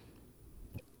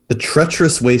 The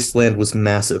treacherous wasteland was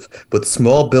massive, with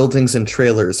small buildings and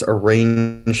trailers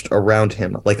arranged around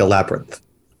him like a labyrinth.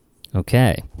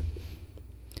 Okay.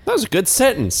 That was a good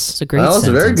sentence. It's a great That was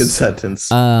sentence. a very good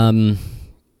sentence.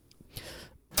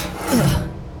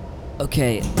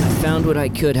 Okay, I found what I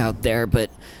could out there,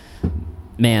 but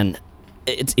man,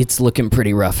 it's looking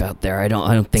pretty rough out there. I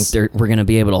don't think we're gonna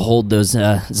be able to hold those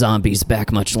zombies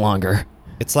back much longer.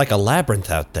 It's like a labyrinth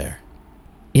out there.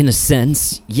 In a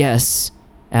sense, yes.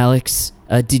 Alex,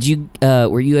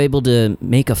 were you able to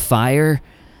make a fire?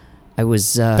 I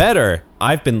was Better.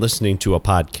 I've been listening to a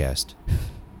podcast.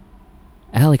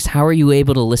 Alex, how are you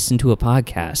able to listen to a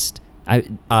podcast?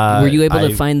 Were you able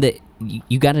to find that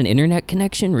you got an internet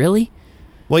connection, really?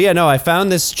 Well, yeah, no, I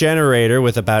found this generator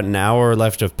with about an hour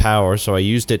left of power, so I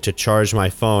used it to charge my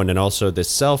phone, and also this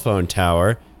cell phone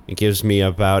tower. It gives me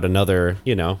about another,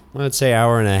 let's say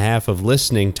hour and a half of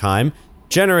listening time.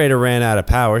 Generator ran out of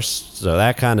power, so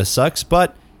that kind of sucks,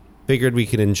 but figured we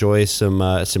could enjoy some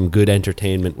good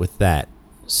entertainment with that.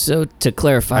 So, to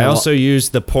clarify... I also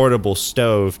used the portable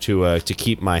stove to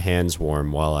keep my hands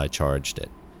warm while I charged it.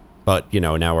 But,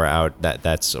 now we're out.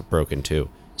 That's broken too.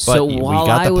 But so we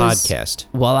got the podcast.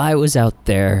 While I was out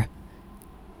there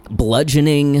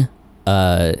bludgeoning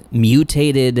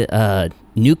mutated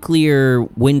nuclear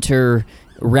winter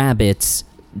rabbits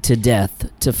to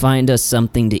death to find us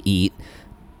something to eat,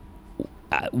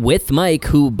 with Mike,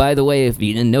 who, by the way, if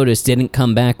you didn't notice, didn't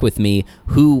come back with me,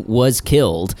 who was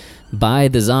killed by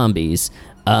the zombies.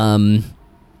 You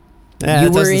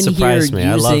were in here me.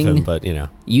 I love him, but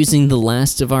using the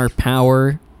last of our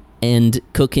power and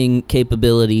cooking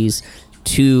capabilities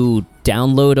to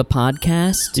download a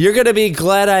podcast. You're gonna be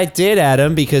glad I did,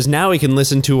 Adam, because now we can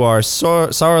listen to our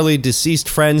sorrowly deceased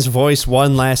friend's voice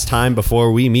one last time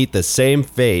before we meet the same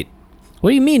fate.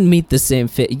 What do you mean, meet the same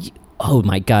fate? Oh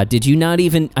my God! Did you not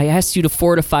even? I asked you to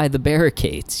fortify the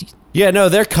barricades. Yeah, no,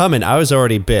 they're coming. I was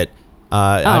already bit.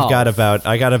 I got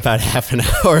about half an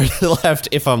hour left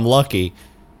if I'm lucky.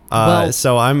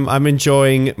 So I'm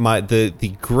enjoying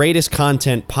the greatest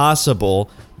content possible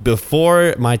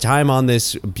before my time on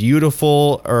this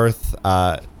beautiful earth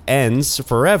ends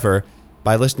forever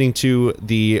by listening to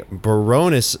the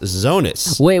Baroness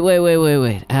Zonus.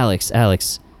 Wait, Alex.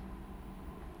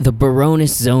 The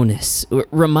Baroness Zonus.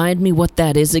 Remind me what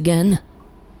that is again.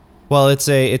 Well, it's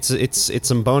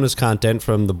some bonus content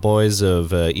from the boys of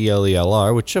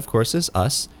ELELR, which of course is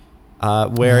us.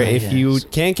 Where if you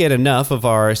can't get enough of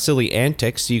our silly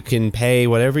antics, you can pay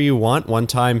whatever you want,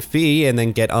 one-time fee, and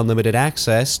then get unlimited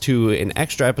access to an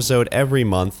extra episode every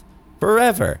month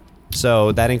forever.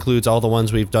 So that includes all the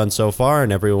ones we've done so far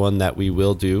and everyone that we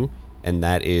will do. And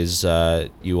that is,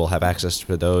 you will have access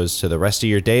to those to the rest of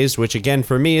your days, which again,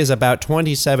 for me, is about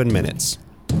 27 minutes.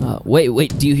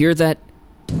 Wait, do you hear that?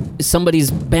 Somebody's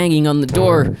banging on the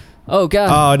door. Oh God!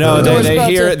 Oh no! They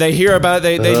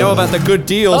know about the good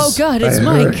deals. Oh God! It's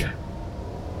Mike.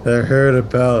 I heard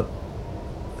about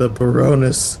the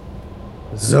Baroness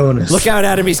Zonus. Look out,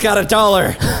 Adam! He's got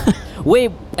 $1.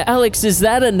 Wait, Alex, is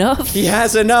that enough? He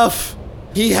has enough.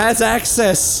 He has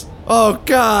access. Oh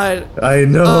God! I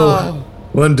know.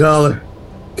 $1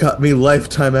 got me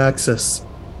lifetime access.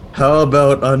 How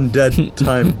about undead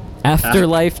time? After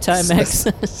lifetime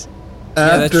access.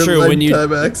 Yeah, that's true.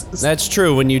 Access. That's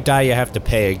true. When you die, you have to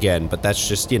pay again. But that's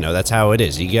just, that's how it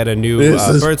is. You get a new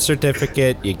birth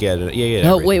certificate. You get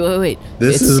No, wait.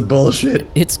 This is bullshit.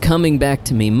 It's coming back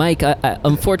to me, Mike.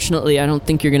 Unfortunately, I don't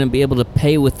think you're going to be able to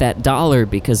pay with that $1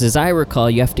 because, as I recall,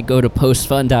 you have to go to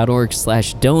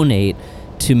postfund.org/donate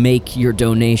to make your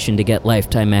donation to get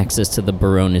lifetime access to the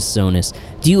Baroness Zonus.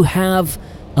 Do you have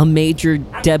a major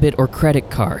debit or credit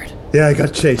card? Yeah, I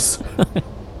got Chase.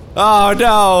 Oh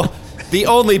no! The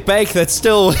only bank that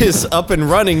still is up and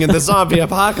running in the zombie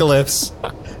apocalypse.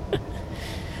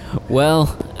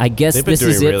 Well, I guess this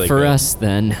is it really for good. us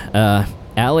then.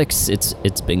 Alex,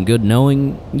 it's been good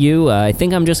knowing you. I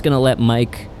think I'm just gonna let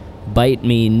Mike bite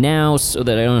me now so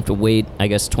that I don't have to wait,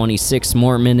 26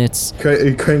 more minutes.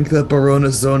 Crank that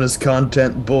Baroness Zonus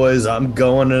content, boys. I'm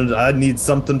going and I need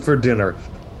something for dinner.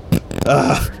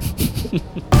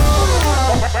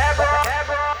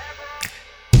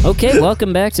 Okay,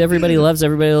 welcome back to Everybody Loves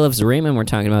Raymond. We're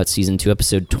talking about Season 2,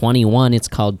 Episode 21. It's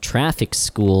called Traffic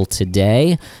School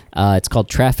today. It's called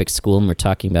Traffic School, and we're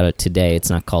talking about it today. It's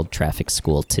not called Traffic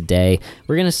School today.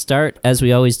 We're going to start, as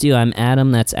we always do. I'm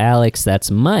Adam, that's Alex,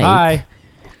 that's Mike. Hi.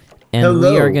 And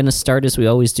Hello. we are going to start, as we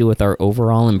always do, with our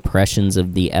overall impressions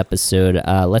of the episode.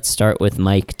 Let's start with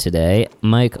Mike today.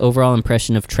 Mike, overall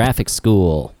impression of Traffic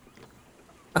School.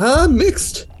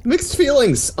 Mixed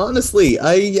feelings, honestly.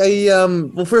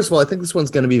 Well, first of all, I think this one's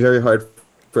going to be very hard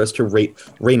for us to rate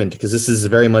Raymond, because this is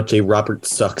very much a Robert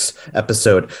sucks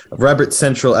episode, a Robert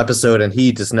Central episode, and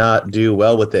he does not do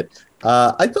well with it.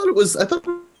 I thought it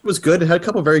was good. It had a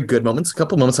couple very good moments, a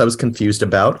couple moments I was confused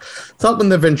about. Thought when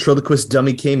the ventriloquist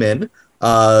dummy came in,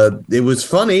 it was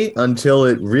funny until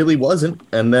it really wasn't,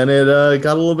 and then it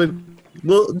got a little bit,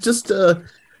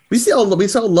 we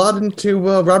saw a lot into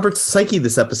Robert's psyche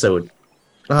this episode.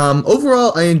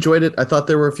 Overall, I enjoyed it. I thought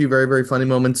there were a few very, very funny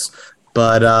moments,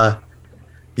 but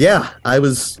yeah, I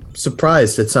was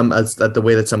surprised at the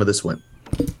way that some of this went.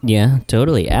 Yeah,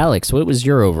 totally. Alex, what was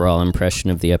your overall impression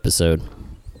of the episode?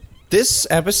 This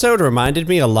episode reminded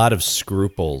me a lot of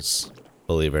Scruples,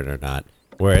 believe it or not,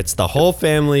 where it's the whole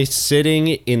family sitting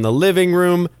in the living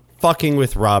room fucking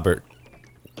with Robert.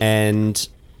 And,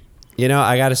 you know,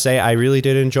 I gotta say, I really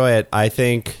did enjoy it. I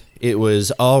think it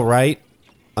was all right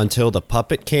until the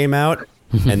puppet came out,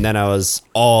 and then I was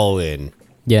all in.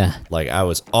 Yeah. Like, I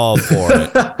was all for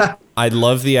it. I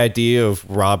love the idea of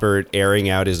Robert airing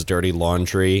out his dirty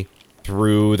laundry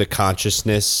through the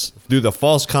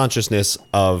false consciousness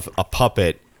of a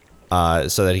puppet,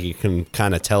 so that he can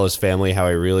kind of tell his family how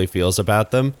he really feels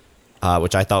about them,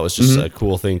 which I thought was just a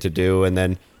cool thing to do. And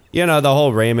then, you know, the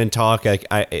whole Raymond talk,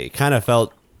 it kind of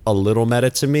felt a little meta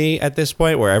to me at this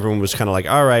point, where everyone was kind of like,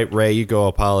 all right, Ray, you go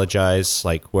apologize.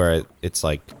 Like, where it's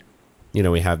like, you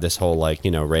know, we have this whole, like,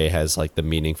 you know, Ray has like the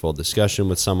meaningful discussion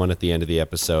with someone at the end of the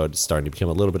episode. It's starting to become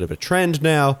a little bit of a trend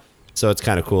now. So it's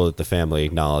kind of cool that the family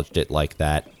acknowledged it like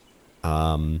that.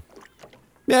 Yeah,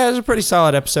 it was a pretty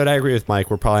solid episode. I agree with Mike.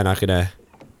 We're probably not going to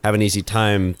have an easy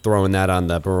time throwing that on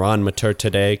the barometer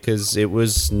today, because it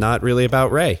was not really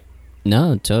about Ray.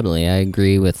 No, totally. I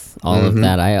agree with all of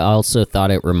that. I also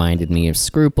thought it reminded me of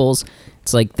Scruples.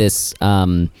 It's like this,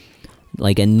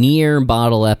 like a near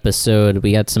bottle episode.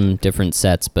 We had some different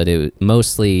sets, but it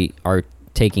mostly are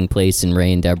taking place in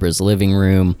Ray and Deborah's living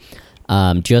room.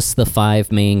 Just the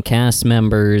 5 main cast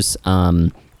members,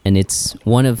 and it's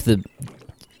one of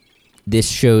this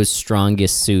show's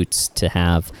strongest suits to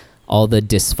have all the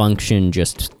dysfunction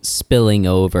just spilling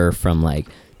over from like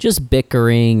just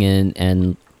bickering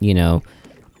and you know,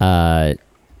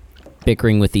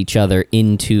 bickering with each other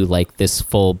into like this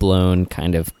full-blown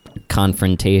kind of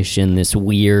confrontation, this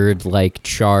weird like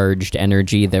charged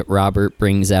energy that Robert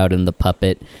brings out in the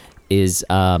puppet is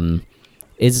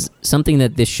something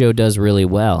that this show does really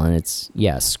well. And it's,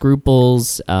 yeah,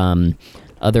 Scruples,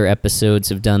 other episodes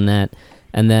have done that.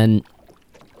 And then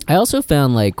I also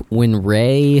found like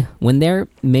when they're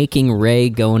making Ray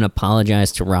go and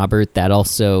apologize to Robert, that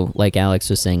also, like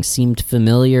Alex was saying, seemed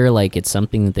familiar. Like it's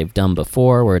something that they've done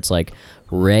before, where it's like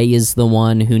Ray is the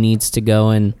one who needs to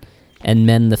go and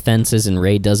mend the fences, and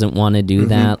Ray doesn't want to do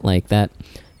that. Like that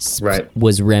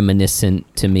was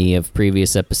reminiscent to me of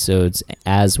previous episodes,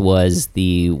 as was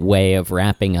the way of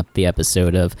wrapping up the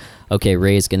episode of, okay,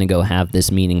 Ray's going to go have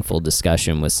this meaningful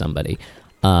discussion with somebody.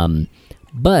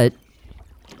 But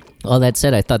all that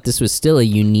said, I thought this was still a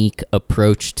unique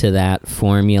approach to that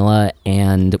formula,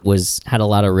 and had a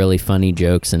lot of really funny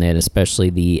jokes in it,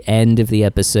 especially the end of the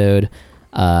episode.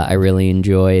 I really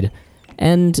enjoyed,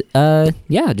 and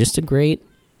yeah, just a great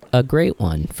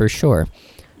one for sure.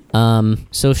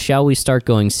 So shall we start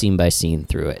going scene by scene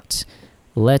through it?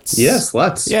 Let's.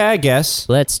 Yeah, I guess.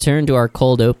 Let's turn to our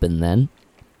cold open then.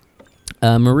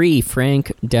 Marie,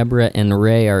 Frank, Deborah, and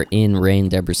Ray are in Ray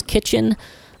and Deborah's kitchen.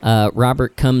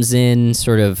 Robert comes in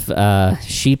sort of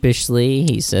sheepishly.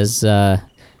 He says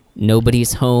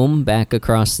nobody's home back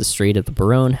across the street at the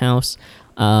Barone house.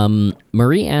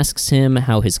 Marie asks him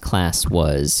how his class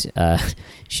was.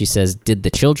 She says, "Did the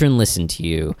children listen to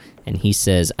you?" And he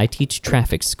says, "I teach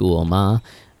traffic school, Ma."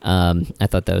 I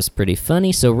thought that was pretty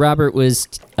funny. So Robert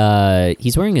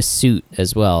he's wearing a suit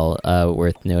as well,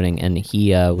 worth noting, and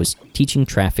he was teaching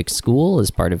traffic school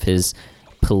as part of his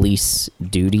police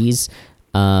duties.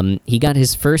 He got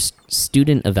his first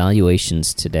student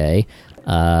evaluations today,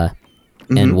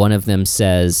 and one of them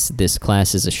says, "This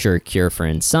class is a sure cure for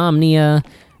insomnia."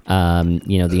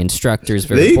 The instructor's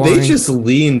very boring. They just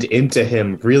leaned into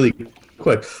him really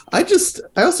quick. I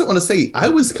also want to say, I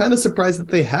was kind of surprised that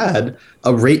they had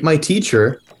a rate my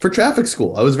teacher for traffic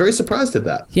school. I was very surprised at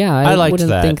that. Yeah, I wouldn't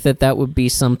think that would be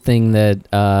something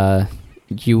that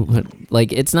you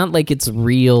like. It's not like it's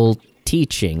real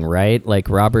teaching, right? Like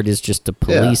Robert is just a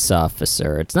police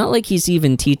officer. It's not like he's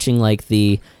even teaching like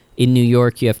in New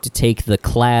York you have to take the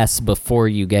class before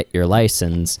you get your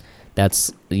license.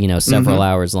 That's, several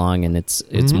hours long, and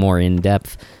it's more in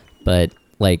depth. But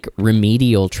like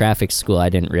remedial traffic school, I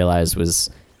didn't realize was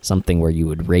something where you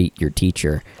would rate your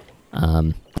teacher.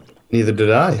 Neither did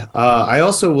I. I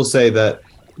also will say that,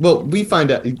 well, we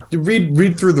find out,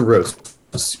 read through the roast.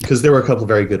 because there were a couple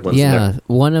very good ones. Yeah, in there.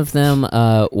 one of them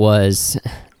was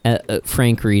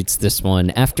Frank reads this one.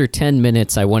 After 10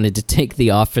 minutes, I wanted to take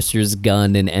the officer's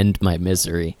gun and end my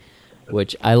misery,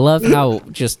 which I love how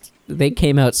just they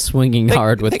came out swinging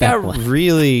hard with that one.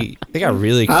 They got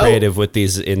really creative with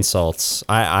these insults.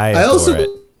 I adore also it.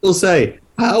 will say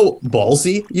how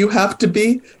ballsy you have to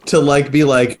be to be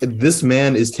like, this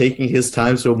man is taking his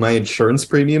time so my insurance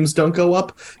premiums don't go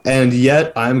up, and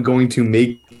yet I'm going to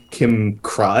make him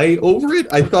cry over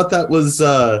it. I thought that was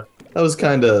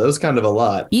kind of a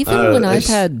lot. Even when I've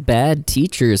had bad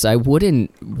teachers, I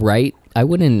wouldn't write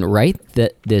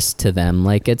this to them.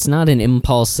 Like, it's not an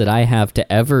impulse that I have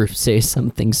to ever say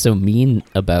something so mean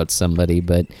about somebody,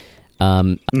 but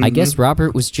I guess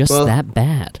Robert was just that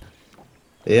bad.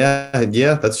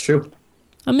 Yeah, that's true.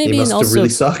 Maybe he must have really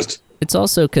sucked. It's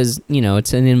also because,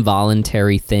 it's an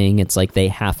involuntary thing. It's like they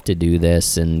have to do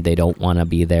this and they don't want to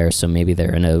be there, so maybe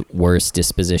they're in a worse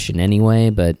disposition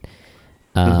anyway, but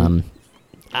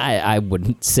I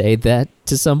wouldn't say that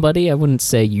to somebody. I wouldn't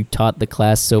say you taught the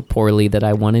class so poorly that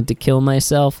I wanted to kill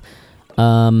myself.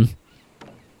 I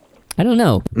don't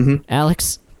know.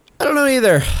 Alex? I don't know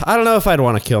either. I don't know if I'd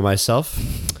want to kill myself.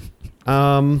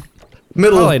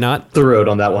 Probably not. The road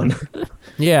on that one.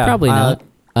 Yeah. Probably not.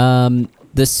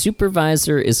 The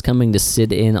supervisor is coming to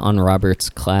sit in on Robert's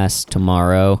class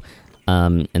tomorrow,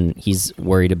 and he's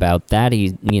worried about that.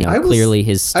 Clearly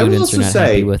his students are not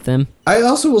happy with him. I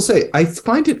also will say, I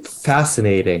find it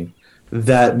fascinating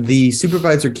that the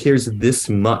supervisor cares this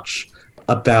much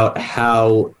about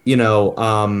how he's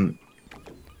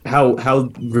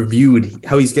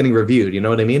getting reviewed. You know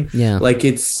what I mean? Yeah. Like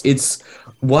it's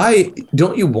why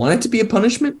don't you want it to be a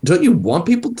punishment? Don't you want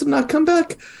people to not come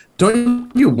back? Don't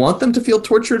you want them to feel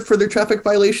tortured for their traffic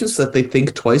violations so that they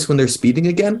think twice when they're speeding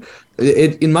again?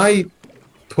 In my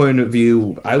point of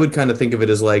view, I would kind of think of it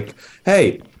as like,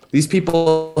 hey, these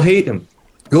people hate him.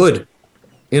 Good.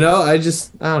 I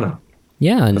don't know.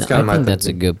 Yeah, and I think that's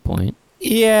a good point.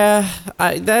 Yeah,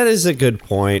 that is a good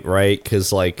point, right?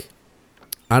 Because,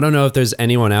 I don't know if there's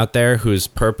anyone out there who's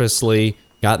purposely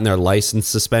gotten their license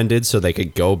suspended so they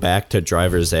could go back to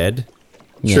driver's ed.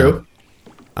 Yeah. True.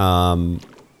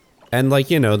 And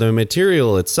the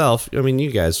material itself, I mean, you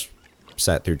guys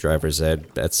sat through driver's ed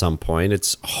at some point.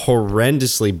 It's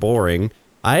horrendously boring.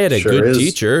 I had a good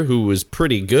teacher who was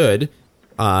pretty good,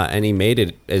 and he made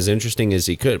it as interesting as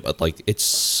he could, but it's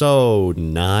so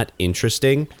not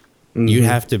interesting. You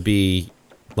have to be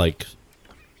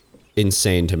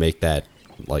insane to make that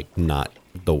not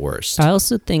the worst. I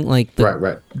also think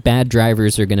right. bad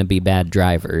drivers are going to be bad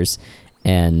drivers,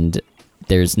 and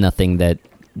there's nothing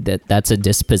that's a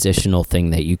dispositional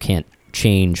thing that you can't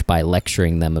change by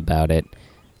lecturing them about it.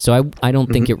 So I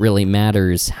don't think it really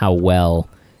matters how well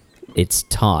it's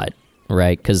taught,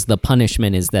 right? Because the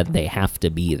punishment is that they have to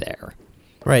be there.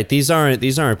 Right. These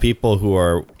aren't people who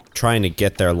are trying to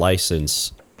get their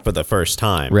license for the first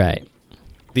time. Right.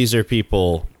 These are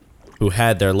people who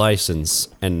had their license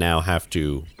and now have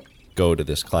to go to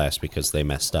this class because they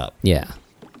messed up. Yeah.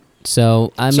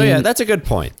 So, yeah, that's a good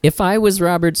point. If I was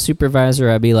Robert's supervisor,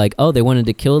 I'd be like, oh, they wanted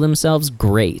to kill themselves?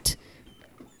 Great.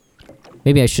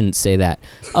 Maybe I shouldn't say that.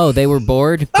 Oh, they were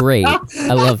bored? Great.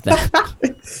 I love that.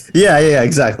 Yeah,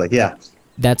 exactly. Yeah.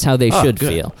 That's how they should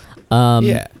feel.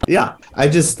 Yeah. I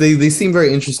just they seem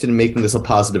very interested in making this a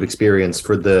positive experience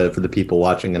for the people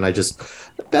watching, and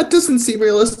that doesn't seem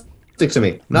realistic to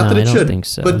me. Not that it should. I don't think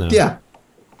so. But no. Yeah.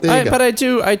 But I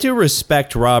do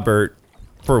respect Robert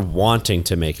for wanting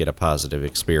to make it a positive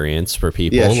experience for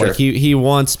people. Yeah, sure. He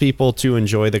wants people to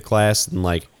enjoy the class,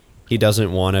 and he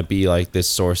doesn't want to be this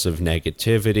source of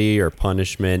negativity or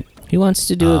punishment. He wants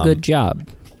to do a good job.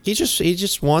 He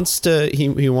just wants to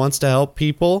he wants to help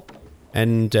people,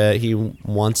 and he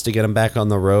wants to get them back on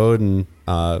the road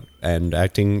and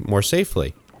acting more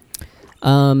safely.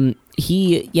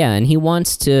 He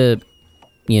wants to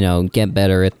get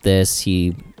better at this.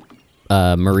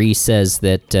 Marie says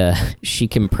that she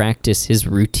can practice his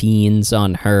routines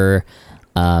on her,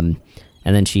 and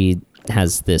then she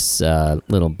has this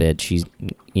little bit. She's,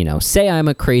 say I'm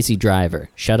a crazy driver.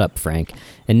 Shut up, Frank.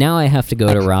 And now I have to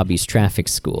go to Robbie's traffic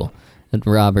school. And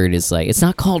Robert is like, it's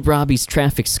not called Robbie's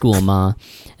traffic school, Ma.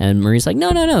 And Marie's like,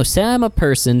 no. Say I'm a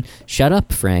person. Shut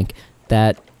up, Frank.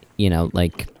 That, I love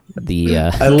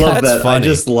that. Funny. I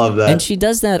just love that. And she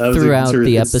does that throughout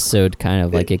the episode, kind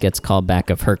of it gets called back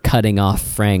of her cutting off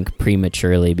Frank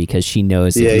prematurely because she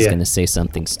knows that he's going to say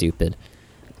something stupid.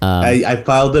 I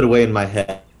filed it away in my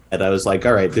head. I was like,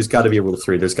 all right, there's got to be a rule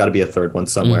 3. There's got to be a third one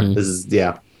somewhere. This is,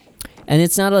 yeah. And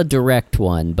it's not a direct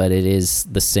one, but it is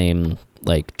the same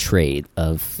like trait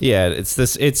of Yeah,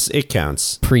 it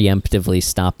counts. preemptively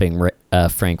stopping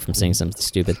Frank from saying something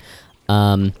stupid.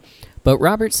 But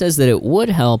Robert says that it would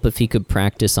help if he could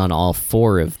practice on all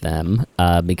 4 of them,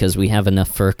 because we have enough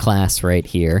for a class right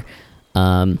here.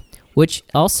 Which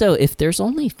also, if there's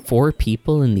only 4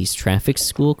 people in these traffic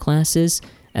school classes,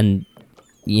 and,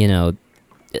 you know,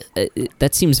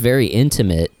 that seems very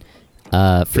intimate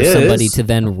for somebody to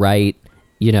then write,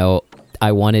 you know,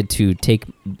 I wanted to take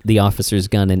the officer's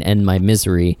gun and end my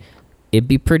misery. It'd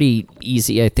be pretty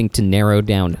easy, I think, to narrow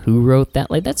down who wrote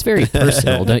that. Like, that's very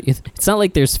personal, don't you? It's not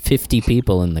like there's 50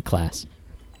 people in the class.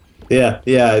 Yeah.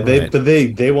 But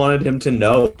they wanted him to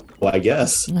know, I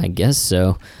guess. I guess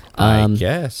so. I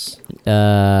guess.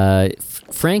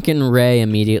 Frank and Ray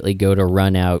immediately go to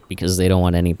run out because they don't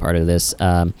want any part of this.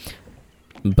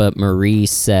 But Marie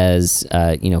says,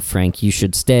 Frank, you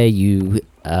should stay. You're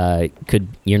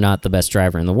not the best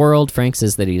driver in the world. Frank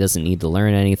says that he doesn't need to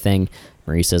learn anything.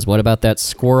 Marie says, what about that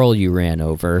squirrel you ran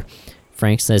over?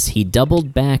 Frank says he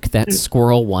doubled back. That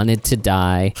squirrel wanted to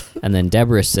die. And then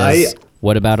Deborah says,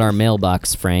 what about our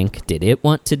mailbox, Frank? Did it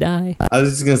want to die? I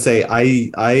was just going to say,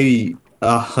 I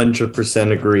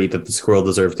 100% agree that the squirrel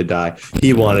deserved to die.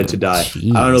 He wanted to die.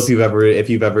 Jeez. I don't know if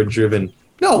you've ever driven.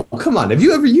 No, come on. Have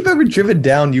you've ever driven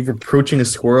down? You've approaching a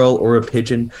squirrel or a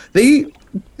pigeon. They're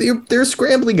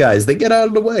scrambly guys. They get out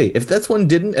of the way. If this one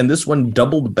didn't, and this one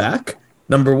doubled back,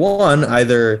 number one,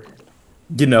 either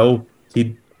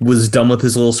he was done with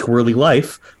his little squirrely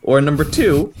life, or number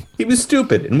 2, he was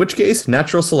stupid. In which case,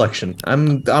 natural selection.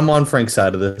 I'm on Frank's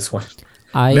side of this one.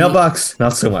 Mailbox,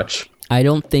 not so much. I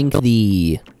don't think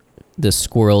the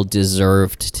squirrel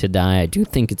deserved to die. I do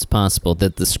think it's possible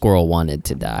that the squirrel wanted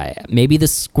to die. Maybe the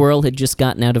squirrel had just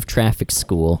gotten out of traffic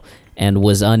school and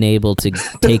was unable to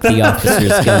take the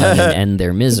officer's gun and end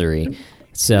their misery.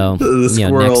 So, next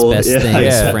best thing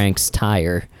is Frank's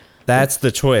tire. That's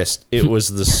the twist. It was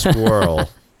the squirrel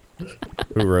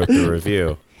who wrote the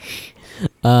review.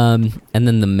 And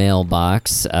then the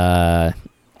mailbox,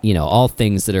 all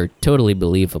things that are totally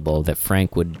believable that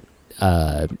Frank would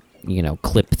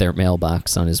clip their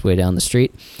mailbox on his way down the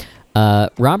street.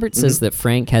 Robert says that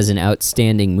Frank has an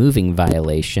outstanding moving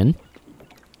violation.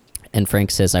 And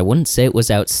Frank says, I wouldn't say it was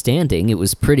outstanding. It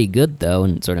was pretty good, though,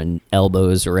 and sort of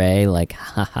elbows Ray, like,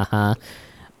 ha, ha,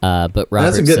 ha. But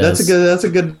Robert says... That's a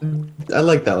good... I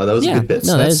like that one. That was a good bit.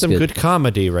 No, that's some good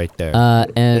comedy right there.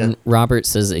 Robert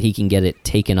says that he can get it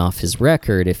taken off his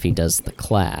record if he does the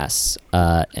class.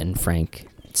 And Frank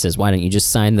says, why don't you just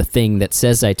sign the thing that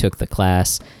says I took the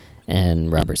class?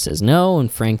 And Robert says no, and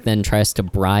Frank then tries to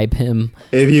bribe him.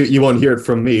 If you won't hear it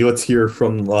from me, let's hear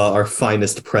from our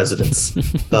finest presidents.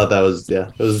 Thought that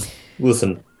was,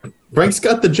 listen, Frank's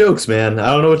got the jokes, man.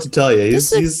 I don't know what to tell you.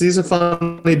 He's a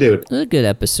funny dude. A good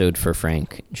episode for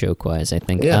Frank, joke-wise, I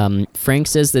think. Yeah. Frank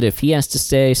says that if he has to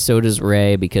stay, so does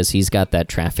Ray, because he's got that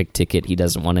traffic ticket he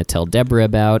doesn't want to tell Deborah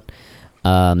about.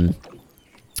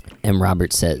 And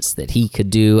Robert says that he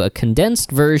could do a condensed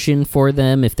version for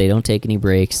them if they don't take any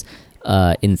breaks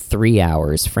in 3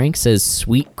 hours. Frank says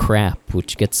sweet crap,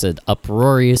 which gets an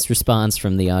uproarious response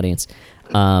from the audience.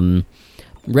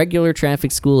 Regular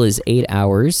traffic school is 8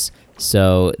 hours,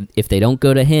 so if they don't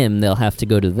go to him, they'll have to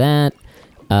go to that,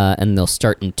 and they'll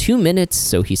start in 2 minutes,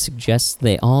 so he suggests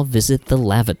they all visit the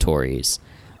lavatories.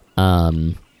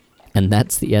 And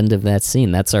that's the end of that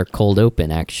scene. That's our cold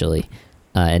open, actually.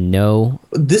 And no.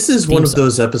 This is one of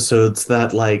those episodes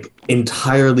that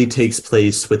entirely takes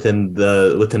place within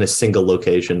a single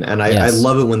location, and I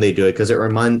love it when they do it because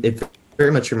it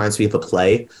very much reminds me of a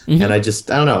play, and I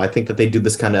don't know. I think that they do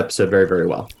this kind of episode very, very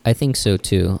well. I think so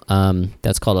too.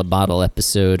 That's called a bottle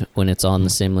episode when it's all in the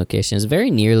same location. It's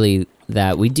very nearly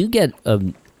that. We do get a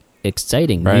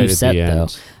exciting new set though.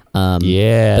 But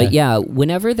yeah,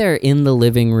 whenever they're in the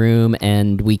living room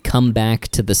and we come back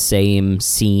to the same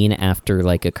scene after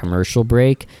a commercial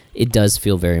break, it does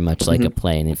feel very much like a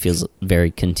play, and it feels very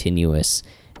continuous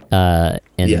and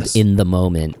in the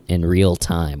moment, in real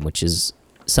time, which is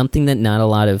something that not a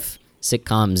lot of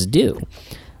sitcoms do.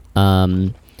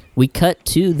 We cut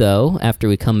to, though, after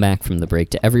we come back from the break,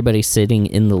 to everybody sitting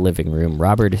in the living room.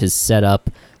 Robert has set up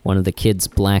one of the kids'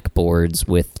 blackboards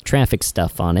with traffic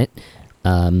stuff on it.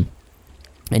 And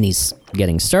he's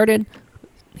getting started.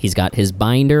 He's got his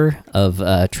binder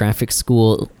of traffic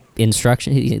school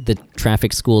instruction, the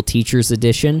traffic school teacher's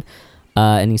edition.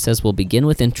 And he says, we'll begin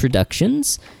with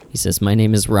introductions. He says, my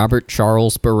name is Robert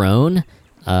Charles Barone.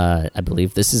 I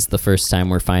believe this is the first time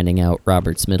we're finding out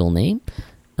Robert's middle name.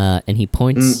 And he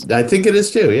points... I think it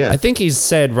is too, yeah. I think he's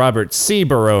said Robert C.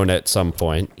 Barone at some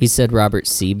point. He said Robert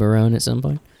C. Barone at some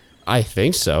point? I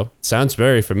think so. Sounds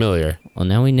very familiar. Well,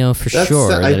 now we know for sure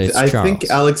that it's Charles. I think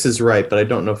Alex is right, but I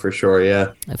don't know for sure.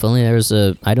 Yeah. If only there was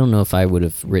a... I don't know if I would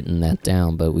have written that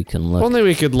down, but we can look. Only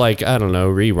we could, like, I don't know,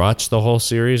 rewatch the whole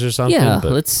series or something. Yeah,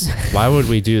 but let's... Why would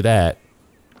we do that?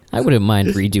 I wouldn't mind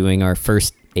redoing our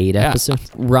first 8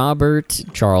 episodes. Robert,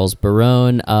 Charles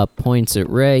Barone, points at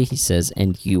Ray. He says,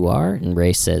 "And you are?" And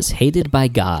Ray says, "Hated by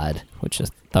God," which I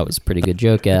thought was a pretty good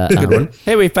joke. Good one.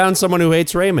 Hey, we found someone who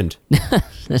hates Raymond.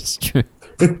 That's true.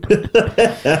 Goes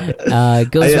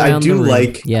around the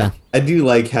room. Yeah. I do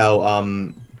like how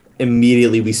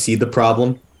immediately we see the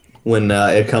problem when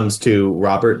it comes to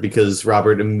Robert, because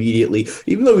Robert immediately,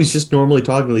 even though he's just normally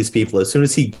talking to these people, as soon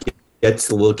as he gets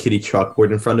the little kitty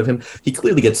chalkboard in front of him, he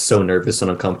clearly gets so nervous and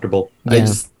uncomfortable. Yeah.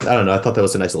 I don't know. I thought that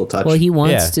was a nice little touch. Well, he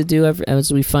wants to do,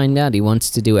 as we find out, he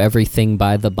wants to do everything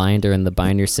by the binder, and the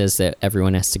binder says that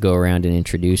everyone has to go around and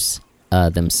introduce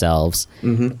themselves.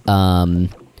 Mm-hmm.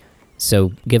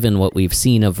 So given what we've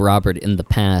seen of Robert in the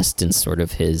past and sort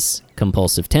of his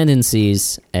compulsive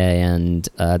tendencies and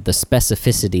the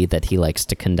specificity that he likes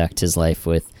to conduct his life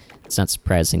with, it's not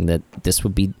surprising that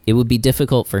it would be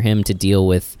difficult for him to deal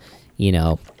with,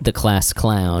 the class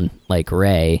clown like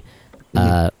Ray,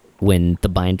 when the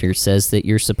binder says that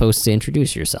you're supposed to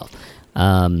introduce yourself.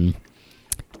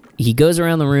 He goes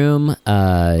around the room,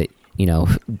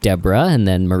 Deborah, and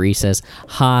then Marie says,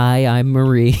 "Hi, I'm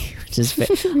Marie," which is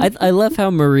I love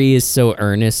how Marie is so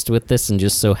earnest with this and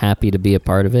just so happy to be a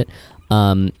part of it.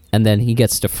 And then he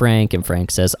gets to Frank, and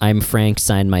Frank says, "I'm Frank,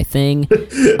 sign my thing."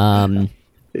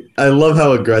 I love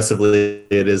how aggressively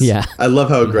it is. Yeah. I love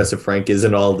how aggressive Frank is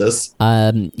in all this.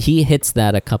 He hits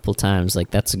that a couple times.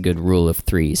 Like, that's a good rule of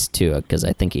threes, too, because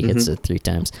I think he hits it 3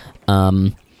 times.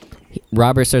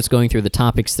 Robert starts going through the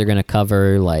topics they're going to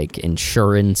cover, like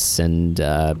insurance and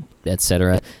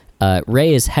etc.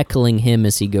 Ray is heckling him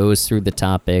as he goes through the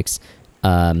topics.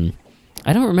 I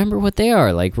don't remember what they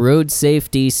are, like road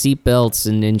safety, seatbelts,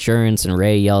 and insurance, and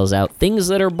Ray yells out, "Things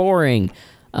that are boring."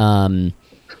 And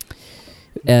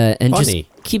Funny. just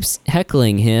keeps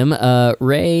heckling him.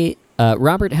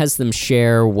 Robert has them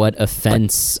share what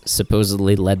offense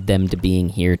supposedly led them to being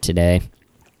here today.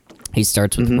 He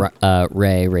starts with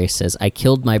Ray. Ray says, "I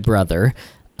killed my brother."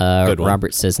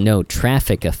 Robert says, "No,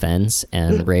 traffic offense."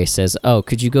 And Ray says, "Oh,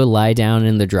 could you go lie down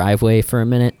in the driveway for a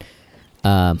minute?"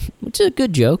 Which is a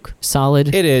good joke.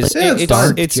 Solid. It is. Yeah, it's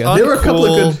uncool. There were a couple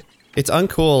of good... It's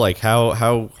uncool, like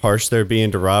how harsh they're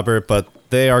being to Robert, but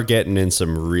they are getting in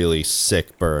some really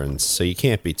sick burns, so you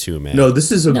can't be too mad. No,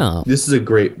 this is a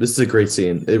great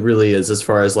scene. It really is. As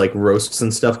far as like roasts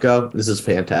and stuff go, this is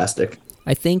fantastic.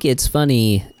 I think it's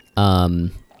funny,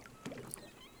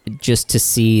 just to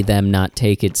see them not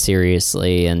take it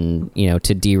seriously, and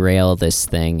to derail this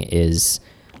thing is,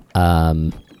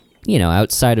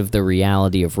 outside of the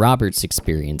reality of Robert's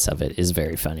experience of it, is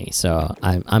very funny. So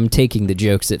I'm taking the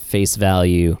jokes at face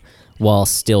value, while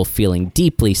still feeling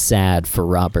deeply sad for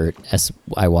Robert as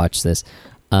I watch this.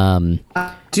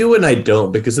 I do and I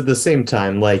don't, because at the same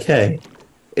time, like, hey,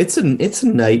 it's a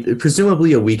night,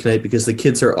 presumably a weeknight, because the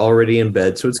kids are already in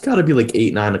bed, so it's got to be like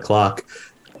 8, 9 o'clock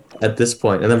at this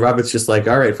point. And then Robert's just like,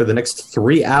 all right, for the next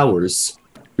 3 hours,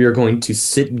 we are going to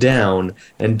sit down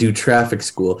and do traffic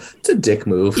school. It's a dick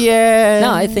move. Yeah.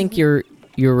 No, I think you're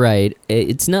right.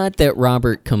 It's not that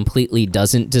Robert completely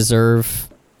doesn't deserve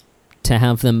to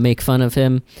have them make fun of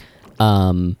him,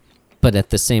 but at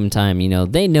the same time,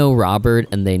 they know Robert,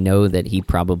 and they know that he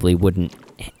probably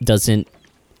doesn't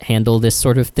handle this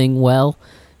sort of thing well.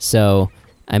 So,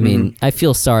 I mean, I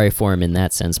feel sorry for him in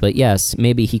that sense. But yes,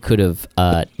 maybe he could have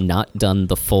not done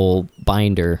the full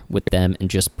binder with them and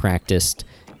just practiced,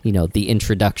 the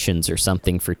introductions or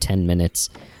something for 10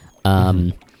 minutes.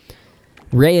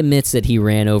 Ray admits that he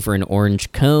ran over an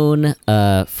orange cone.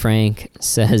 Frank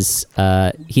says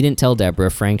he didn't tell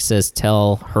Deborah. Frank says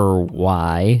tell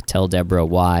Deborah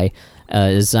why.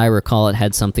 As I recall, it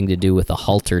had something to do with a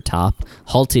halter top.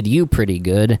 Halted you pretty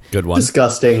good. Good one.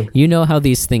 Disgusting. You know how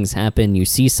these things happen. You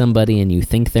see somebody and you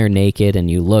think they're naked, and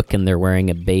you look and they're wearing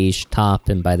a beige top,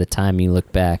 and by the time you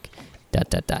look back, ...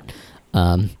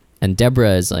 And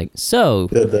Deborah is like, "So,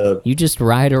 you just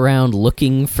ride around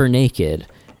looking for naked?"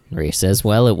 Ray says,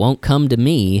 "Well, it won't come to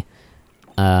me."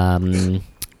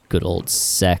 Good old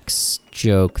sex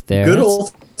joke there. Good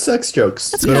old sex jokes.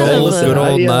 Good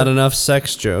old not enough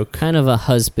sex joke. Kind of a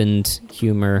husband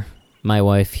humor, my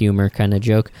wife humor kind of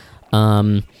joke.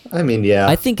 I mean, yeah.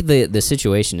 I think the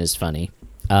situation is funny.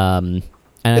 And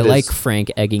I like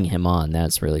Frank egging him on.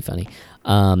 That's really funny.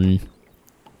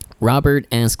 Robert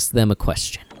asks them a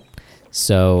question.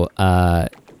 So,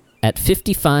 At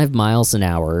 55 miles an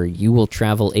hour, you will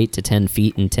travel 8 to 10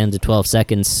 feet in 10 to 12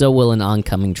 seconds. So will an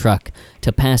oncoming truck.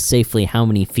 To pass safely, how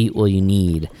many feet will you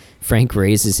need? Frank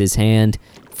raises his hand.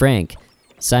 Frank,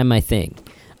 sign my thing.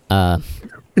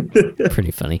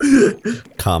 Pretty funny.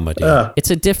 Comedy. It's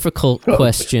a difficult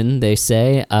question, they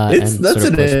say. That's and sort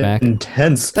of push back.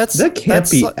 intense. That can't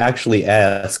be actually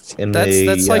asked in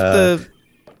that's like the.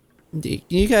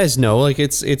 You guys know, like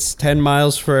it's 10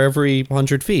 miles for every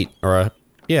 100 feet, or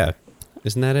yeah,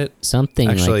 isn't that it? Something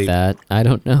Actually, like that. I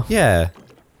don't know. Yeah,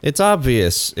 it's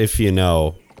obvious if you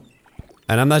know,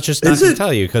 and I'm not just not gonna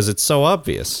tell you because it's so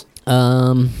obvious.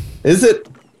 Is it?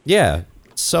 Yeah,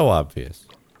 so obvious.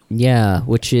 Yeah,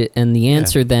 and the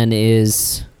answer then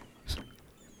is...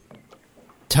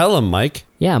 Tell him, Mike.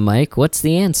 Yeah, Mike, what's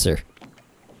the answer?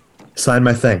 Sign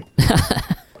my thing.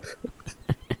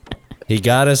 He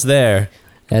got us there.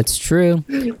 That's true.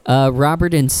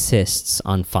 Robert insists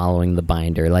on following the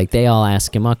binder. Like, they all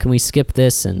ask him, oh, can we skip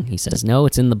this? And he says, no,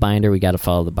 it's in the binder. We got to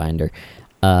follow the binder.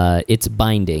 It's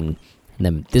binding. And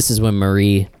then this is when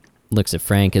Marie looks at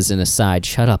Frank as an aside.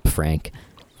 Shut up, Frank.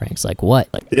 Frank's like, what?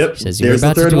 Yep. She says, you're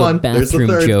about to do a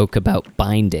bathroom joke about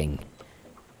binding.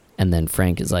 And then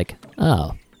Frank is like,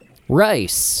 oh,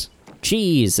 rice,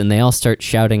 cheese. And they all start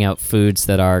shouting out foods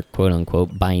that are, quote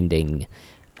unquote, binding.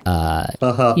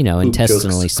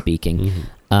 Intestinally speaking.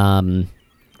 Mm-hmm.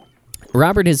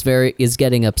 Robert is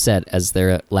getting upset as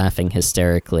they're laughing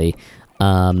hysterically.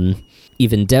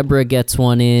 Even Deborah gets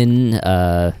one in,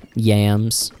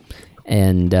 yams,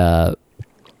 and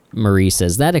Marie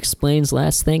says, that explains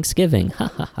last Thanksgiving. Ha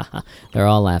ha ha ha. They're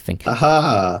all laughing.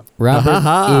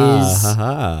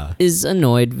 Robert is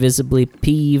annoyed, visibly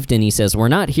peeved, and he says, we're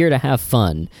not here to have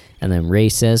fun. And then Ray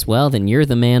says, well, then you're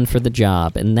the man for the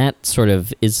job. And that sort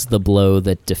of is the blow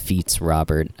that defeats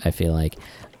Robert, I feel like.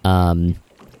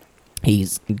 He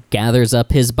gathers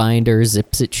up his binder,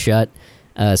 zips it shut,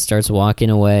 starts walking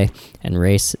away, and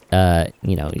Ray, he's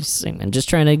saying, I'm just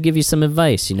trying to give you some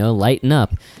advice, lighten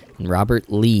up. And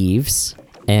Robert leaves,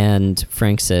 and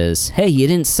Frank says, hey, you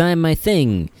didn't sign my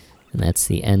thing. And that's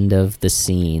the end of the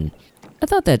scene. I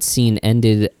thought that scene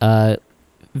ended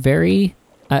very...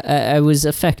 I was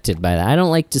affected by that. I don't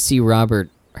like to see Robert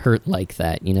hurt like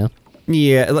that,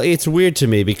 Yeah, it's weird to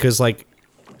me because, like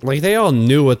they all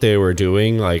knew what they were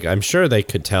doing. Like, I'm sure they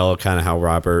could tell kind of how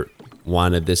Robert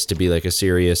wanted this to be, like, a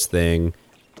serious thing.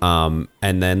 And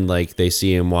then, like, they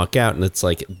see him walk out, and it's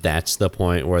like, that's the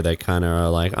point where they kind of are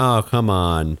like, oh, come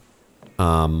on.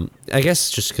 I guess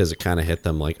just because it kind of hit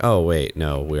them like, oh, wait,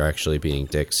 no, we're actually being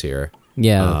dicks here.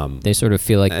 Yeah, they sort of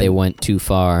feel like they went too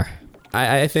far.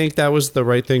 I think that was the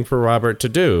right thing for Robert to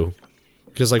do.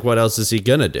 Because, like, what else is he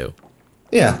gonna do?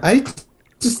 Yeah, I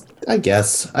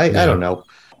guess. I don't know.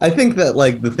 I think that,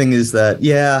 like, the thing is that,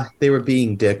 yeah, they were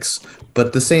being dicks. But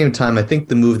at the same time, I think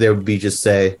the move there would be just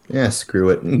say, yeah, screw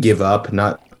it, and give up,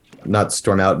 not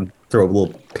storm out and throw a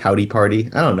little pouty party.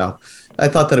 I don't know. I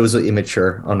thought that it was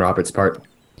immature on Robert's part.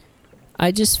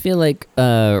 I just feel like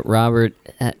Robert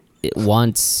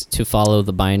wants to follow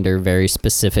the binder very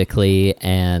specifically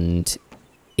and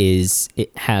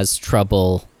has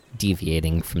trouble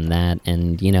deviating from that.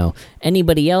 And,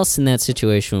 anybody else in that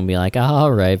situation would be like, oh,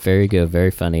 all right, very good, very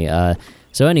funny.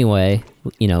 So anyway,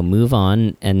 move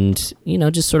on and,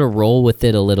 just sort of roll with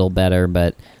it a little better.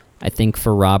 But I think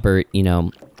for Robert,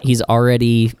 he's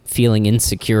already feeling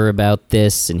insecure about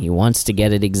this and he wants to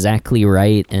get it exactly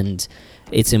right. And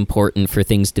it's important for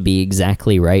things to be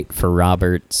exactly right for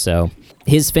Robert. So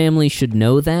his family should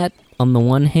know that on the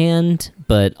one hand,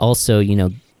 but also,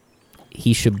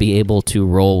 he should be able to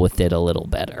roll with it a little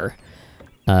better.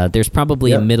 There's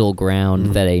probably a middle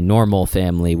ground that a normal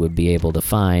family would be able to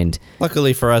find.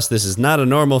 Luckily for us, this is not a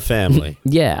normal family.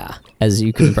 Yeah, as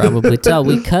you can probably tell.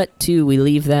 We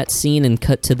leave that scene and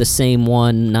cut to the same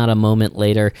one not a moment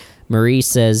later. Marie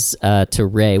says to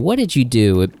Ray, what did you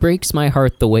do? It breaks my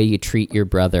heart the way you treat your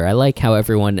brother. I like how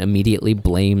everyone immediately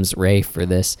blames Ray for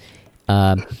this.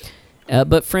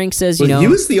 But Frank says, he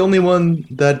was the only one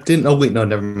that didn't. Oh wait, no,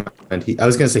 never mind. I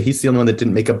was gonna say he's the only one that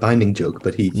didn't make a binding joke,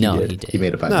 but he did. He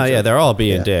made a binding joke. Yeah, they're all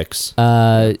being dicks.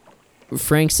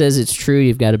 Frank says it's true.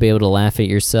 You've got to be able to laugh at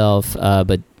yourself.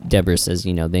 But Deborah says,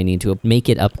 they need to make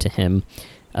it up to him.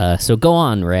 So go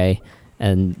on, Ray.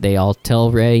 And they all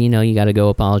tell Ray, you got to go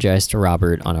apologize to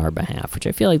Robert on our behalf, which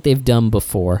I feel like they've done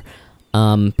before.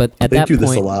 But at that point,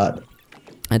 this a lot.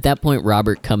 At that point,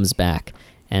 Robert comes back.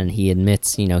 And he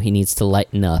admits, he needs to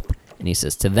lighten up. And he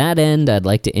says, to that end, I'd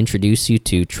like to introduce you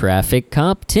to Traffic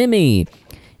Cop Timmy.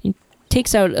 He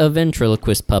takes out a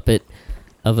ventriloquist puppet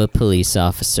of a police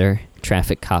officer,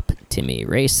 Traffic Cop Timmy.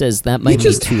 Ray says that might be too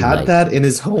light. He just had that in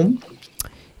his home?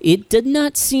 It did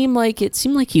not seem like it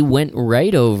seemed like he went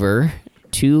right over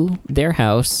to their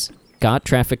house, got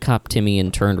traffic cop Timmy,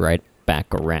 and turned right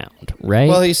back around. Right?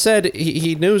 Well, he said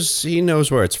he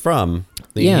knows where it's from.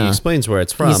 He explains where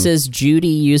it's from. He says Judy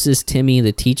uses Timmy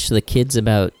to teach the kids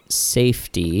about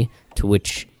safety, to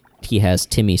which he has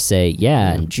Timmy say,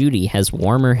 "Yeah, and Judy has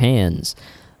warmer hands."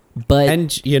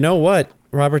 And you know what?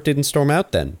 Robert didn't storm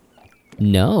out then.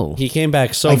 No. He came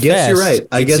back so fast. I guess you're right.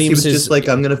 I guess he was just like,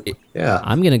 I'm going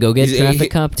to go get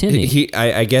traffic cop Timmy.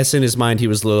 I guess in his mind he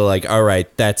was a little like, all right,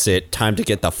 that's it. Time to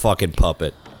get the fucking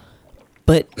puppet.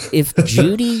 But if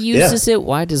Judy uses it,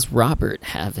 why does Robert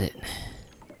have it?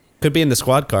 Could be in the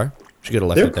squad car. She could have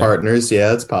left They're it there. partners.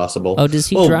 Yeah, it's possible. Oh, does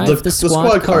he drive the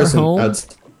squad car home?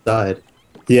 Outside.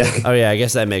 Yeah. Oh, yeah, I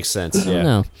guess that makes sense. Yeah,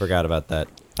 know. Forgot about that.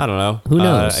 I don't know. Who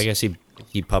knows? I guess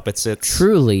he puppets it.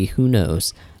 Truly, who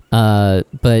knows?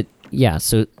 But yeah,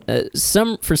 so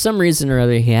for some reason or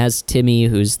other, he has Timmy,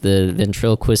 who's the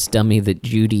ventriloquist dummy that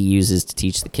Judy uses to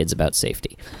teach the kids about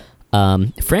safety.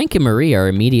 Frank and Marie are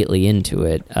immediately into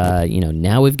it.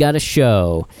 Now we've got a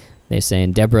show. They say,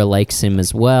 and Deborah likes him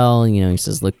as well.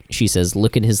 She says,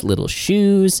 look at his little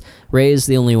shoes. Ray is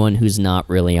the only one who's not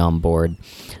really on board.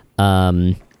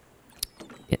 He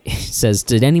says,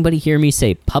 did anybody hear me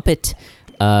say puppet?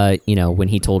 When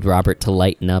he told Robert to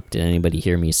lighten up, did anybody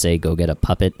hear me say, go get a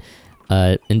puppet?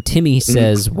 And Timmy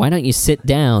says, why don't you sit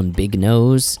down, big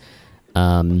nose?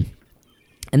 And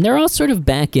they're all sort of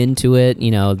back into it.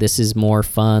 This is more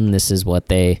fun. This is what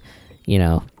they,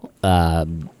 this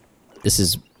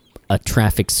is a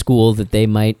traffic school that they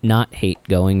might not hate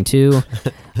going to.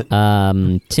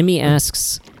 Timmy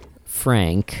asks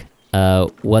Frank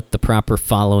what the proper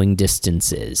following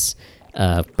distance is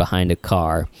behind a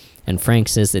car. And Frank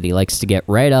says that he likes to get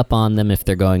right up on them if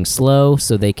they're going slow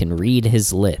so they can read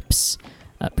his lips,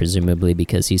 presumably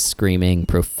because he's screaming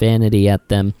profanity at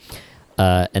them.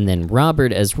 And then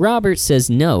Robert says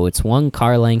no, it's 1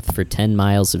 car length for 10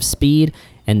 miles of speed.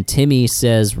 And Timmy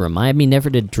says, remind me never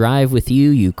to drive with you,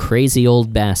 you crazy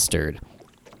old bastard.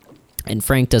 And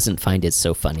Frank doesn't find it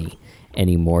so funny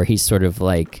anymore. He's sort of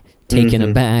like taken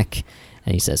aback.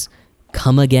 And he says,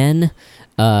 come again?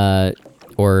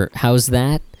 Or how's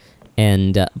that?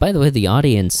 And by the way, the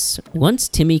audience, once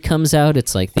Timmy comes out,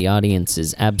 it's like the audience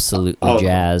is absolutely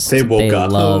jazzed. They woke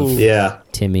up. Love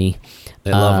Timmy.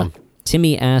 They love him.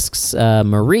 Timmy asks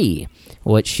Marie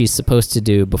what she's supposed to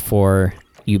do before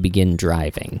you begin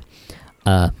driving.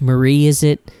 Marie, is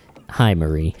it? Hi,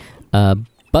 Marie.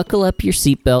 Buckle up your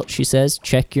seatbelt, she says.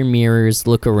 Check your mirrors,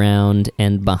 look around,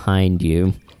 and behind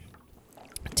you.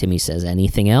 Timmy says,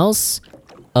 anything else?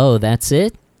 Oh, that's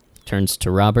it? Turns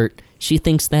to Robert. She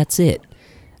thinks that's it.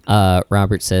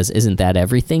 Robert says, isn't that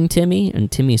everything, Timmy?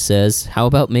 And Timmy says, how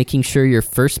about making sure your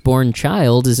firstborn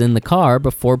child is in the car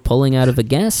before pulling out of a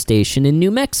gas station in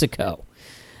New Mexico?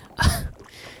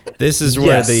 This is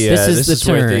where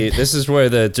this is where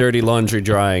the dirty laundry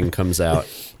drying comes out.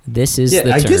 This is the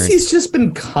turn. I guess he's just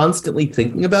been constantly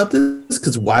thinking about this,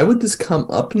 because why would this come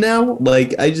up now?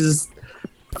 Like, I just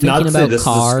thinking not to about say this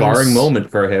cars, is a scarring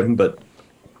moment for him, but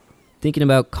thinking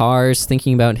about cars,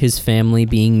 thinking about his family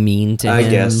being mean to him. I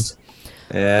guess.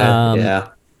 Yeah.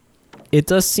 It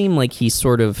does seem like he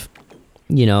sort of,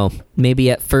 maybe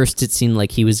at first it seemed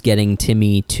like he was getting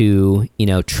Timmy to,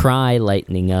 try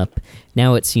lightening up.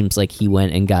 Now it seems like he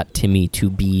went and got Timmy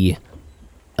to be,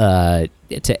 to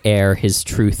air his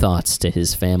true thoughts to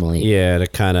his family. Yeah, to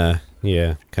kind of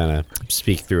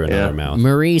speak through another mouth.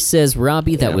 Marie says,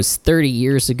 Robbie, that was 30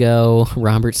 years ago.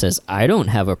 Robert says, I don't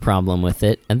have a problem with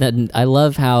it. And then I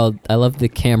love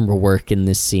the camera work in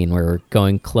this scene where we're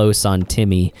going close on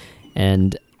Timmy,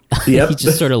 and he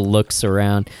just sort of looks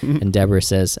around, and Deborah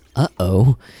says,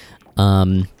 uh-oh.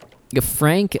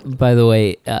 Frank, by the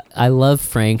way, I love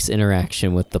Frank's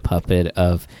interaction with the puppet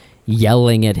of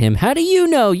yelling at him, how do you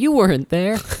know? You weren't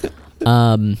there.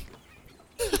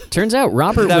 Turns out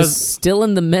Robert was still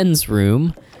in the men's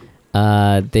room.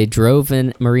 They drove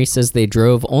in. Marie says they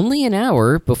drove only an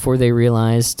hour before they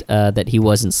realized that he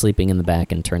wasn't sleeping in the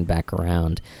back and turned back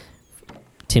around.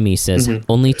 Timmy says,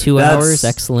 only 2 hours?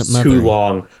 Excellent mother. Too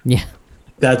long. Yeah.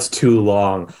 That's too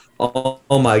long. Oh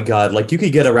my God. Like, you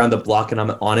could get around the block and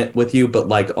I'm on it with you, but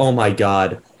like, oh my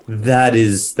God, that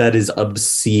is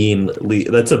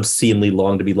obscenely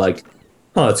long to be like,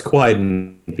 oh, it's quiet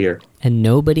in here. And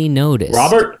nobody noticed.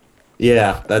 Robert?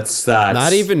 Yeah, that's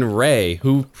not even Ray,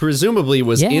 who presumably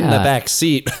was in the back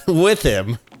seat with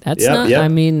him. That's I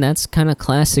mean, that's kind of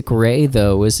classic Ray,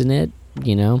 though, isn't it?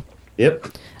 Yep.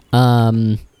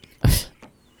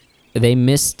 They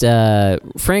missed.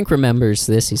 Frank remembers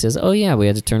this. He says, "Oh yeah, we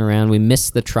had to turn around. We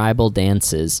missed the tribal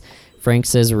dances." Frank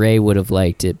says Ray would have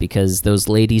liked it because those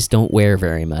ladies don't wear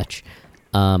very much.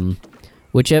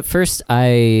 Which at first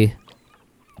Ray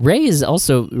is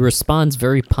also responds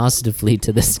very positively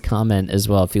to this comment as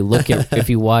well. If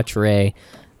you watch Ray,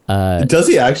 does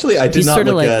he actually? I did not sort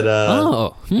of look like, at.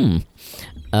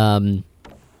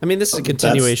 I mean, this is a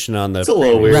continuation on the. It's a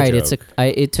little weird. Right. Joke.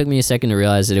 It took me a second to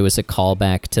realize that it was a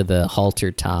callback to the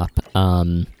halter top,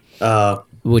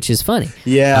 which is funny.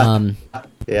 Yeah.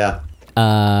 Yeah.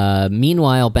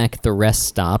 Meanwhile, back at the rest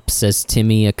stop, says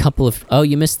Timmy,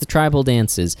 you missed the tribal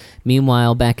dances.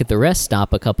 Meanwhile, back at the rest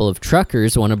stop, a couple of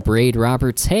truckers want to braid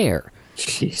Robert's hair.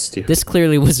 Jeez, dude. This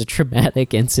clearly was a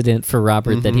traumatic incident for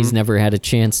Robert that he's never had a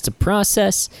chance to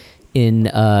process in,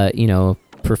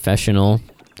 professional,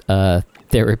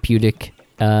 therapeutic,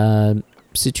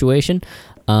 situation.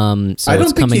 So I don't it's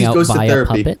think coming he out goes to via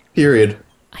therapy. puppet. Period.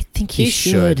 I think he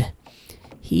should.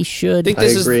 He should. I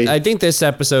agree. I think this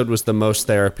episode was the most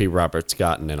therapy Robert's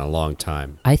gotten in a long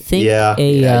time. I think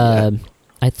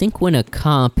I think when a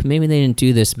cop, maybe they didn't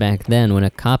do this back then, when a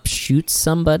cop shoots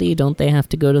somebody, don't they have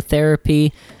to go to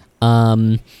therapy?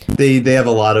 They have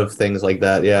a lot of things like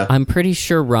that, yeah. I'm pretty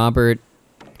sure Robert,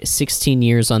 16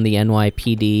 years on the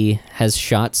NYPD, has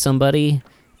shot somebody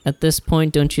at this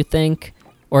point, don't you think?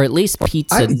 Or at least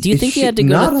pizza. Do you think he had to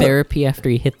go to therapy after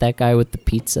he hit that guy with the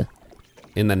pizza?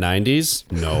 In the 90s?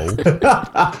 No.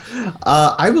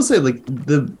 I will say, like,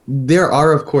 there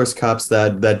are, of course, cops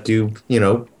that do,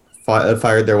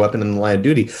 fired their weapon in the line of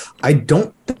duty. I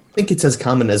don't think it's as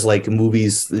common as, like,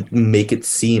 movies make it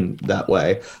seem that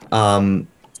way.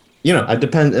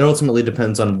 It ultimately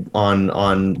depends on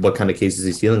what kind of cases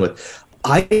he's dealing with.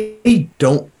 I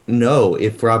don't know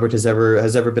if Robert has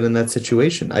ever been in that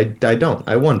situation. I don't.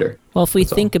 I wonder. Well, if we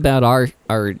think about our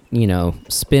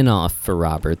spin-off for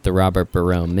Robert, the Robert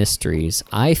Barone Mysteries,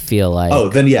 I feel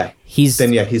like he's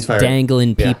fired.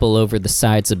 Dangling people over the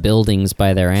sides of buildings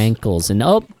by their ankles. And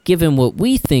given what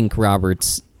we think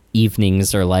Robert's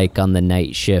evenings are like on the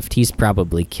night shift, he's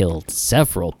probably killed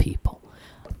several people.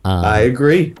 I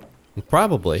agree.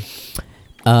 Probably.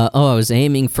 I was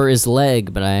aiming for his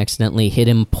leg, but I accidentally hit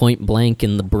him point blank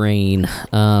in the brain.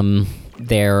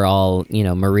 They're all,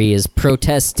 Marie is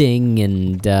protesting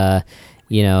and, I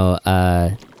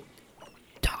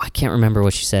can't remember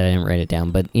what she said. I didn't write it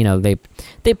down, but,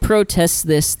 they protest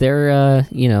this. They're,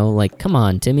 like, come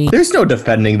on, Timmy. There's no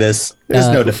defending this. There's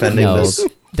no defending this.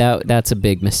 That's a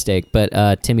big mistake.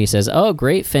 But Timmy says, "Oh,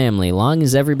 great family. Long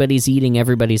as everybody's eating,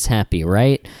 everybody's happy,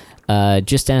 right?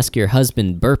 Just ask your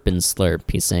husband, Burp and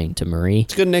Slurp," he's saying to Marie.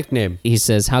 It's a good nickname. He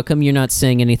says, "How come you're not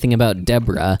saying anything about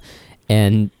Deborah?"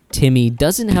 And Timmy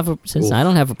says, "I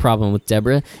don't have a problem with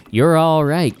Deborah. You're all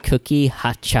right, Cookie.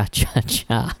 Ha cha cha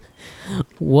cha."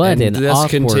 What and an this awkward...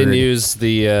 continues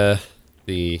the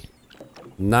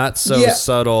not so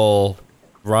subtle.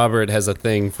 Robert has a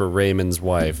thing for Raymond's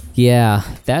wife. Yeah,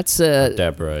 that's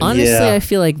Deborah. Honestly, I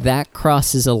feel like that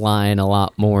crosses a line a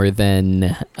lot more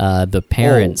than the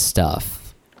parent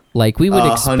stuff. Like, we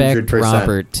would expect 100%.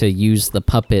 Robert to use the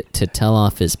puppet to tell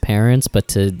off his parents, but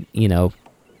to,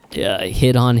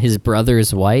 hit on his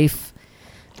brother's wife?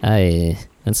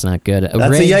 That's not good.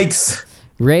 That's a yikes.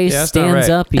 Ray stands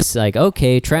up. He's like,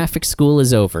 "Okay, traffic school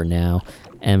is over now."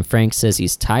 And Frank says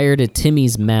he's tired of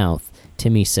Timmy's mouth.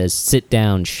 Timmy says, "Sit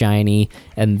down, Shiny."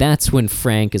 And that's when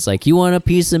Frank is like, "You want a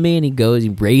piece of me?" And he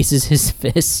raises his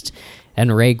fist,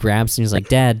 and Ray grabs him. He's like,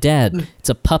 Dad, it's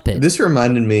a puppet." This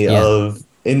reminded me of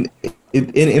in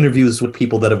interviews with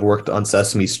people that have worked on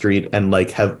Sesame Street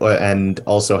and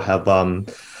also have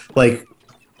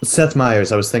Seth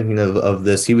Meyers. I was thinking of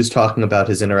this. He was talking about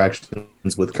his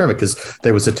interactions with Kermit because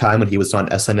there was a time when he was on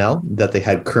SNL that they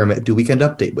had Kermit do Weekend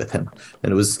Update with him,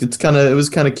 and it was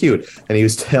kind of cute. And he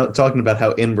was talking about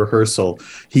how in rehearsal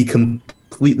he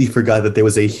completely forgot that there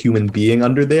was a human being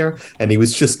under there, and he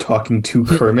was just talking to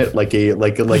Kermit like a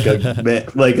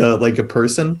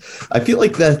person. I feel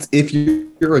like that if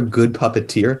you're a good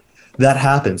puppeteer, that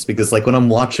happens, because like when I'm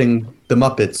watching the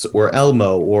Muppets or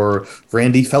Elmo or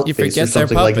Randy Feltface or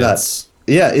something like that,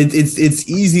 it's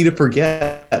easy to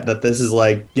forget that this is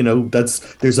like,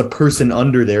 there's a person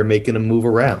under there making him move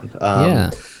around.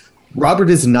 Robert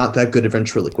is not that good a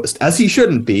ventriloquist, as he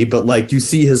shouldn't be, but like you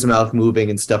see his mouth moving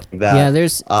and stuff like that. Yeah,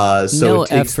 there's so it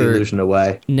takes the illusion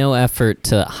away. No effort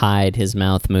to hide his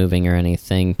mouth moving or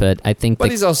anything, but I think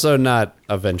he's also not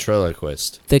a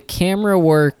ventriloquist. The camera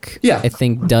work, I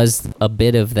think, does a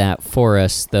bit of that for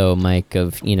us, though, Mike,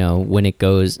 of, when it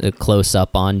goes close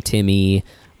up on Timmy,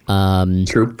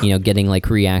 True. Getting like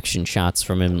reaction shots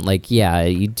from him. Like,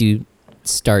 you do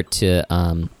start to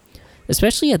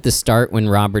especially at the start when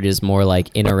Robert is more like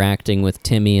interacting with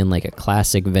Timmy in like a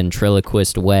classic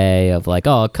ventriloquist way of like,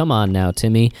 oh, come on now,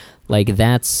 Timmy. Like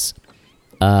that's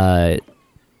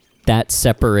that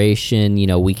separation,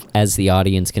 we as the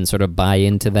audience can sort of buy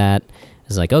into that.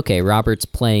 It's like, okay, Robert's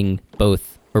playing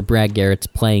both, or Brad Garrett's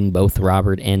playing both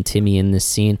Robert and Timmy in this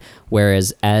scene,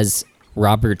 whereas as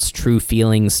Robert's true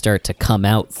feelings start to come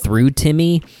out through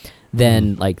Timmy,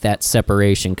 then like that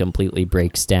separation completely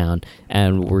breaks down,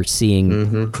 and we're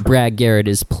seeing Brad Garrett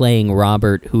is playing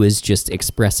Robert, who is just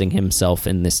expressing himself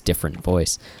in this different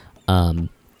voice.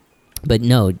 But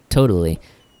no, totally,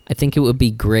 I think it would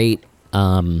be great,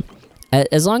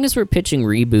 as long as we're pitching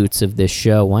reboots of this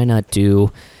show, why not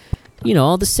do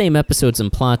all the same episodes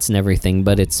and plots and everything,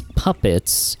 but it's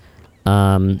puppets.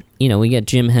 We get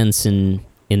Jim Henson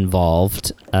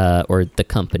involved, or the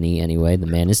company anyway. The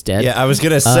man is dead. Yeah, I was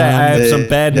gonna say I have some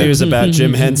bad news about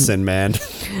Jim Henson, man.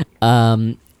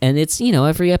 And it's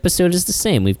every episode is the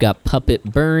same. We've got Puppet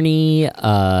Bernie,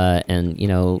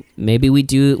 and maybe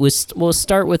we'll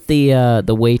start with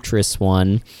the waitress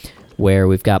one, where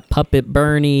we've got Puppet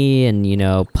Bernie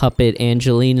and Puppet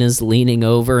Angelina's leaning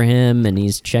over him and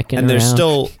he's checking and around. There's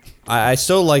still. I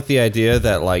still like the idea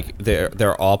that like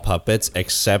they're all puppets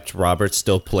except Robert's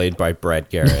still played by Brad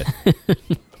Garrett.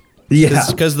 Yeah,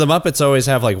 because the Muppets always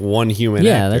have like one human actor.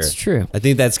 Yeah, that's true. I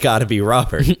think that's got to be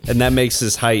Robert, and that makes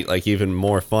his height like even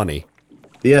more funny.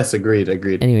 Yes, agreed.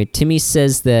 Anyway, Timmy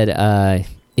says that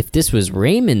if this was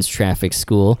Raymond's traffic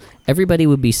school, everybody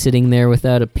would be sitting there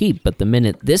without a peep. But the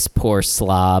minute this poor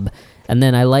slob, and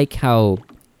then I like how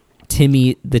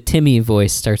the Timmy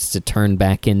voice starts to turn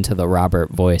back into the Robert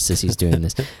voice as he's doing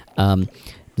this. The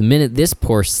minute this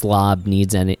poor slob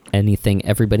needs anything,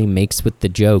 everybody makes with the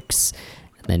jokes.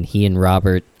 And then he and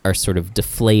Robert are sort of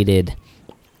deflated.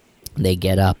 They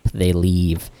get up, they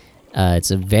leave.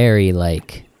 It's a very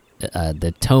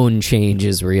the tone change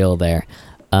is real there.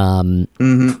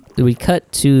 We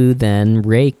cut to then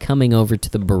Ray coming over to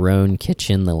the Barone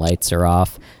kitchen. The lights are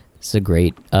off. It's a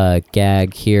great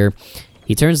gag here.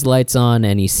 He turns the lights on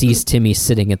and he sees Timmy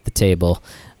sitting at the table.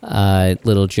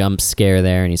 Little jump scare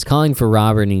there, and he's calling for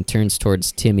Robert, and he turns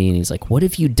towards Timmy and he's like, "What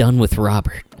have you done with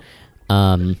Robert?"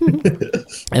 And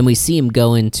we see him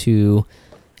go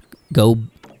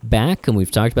back, and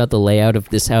we've talked about the layout of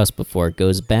this house before. It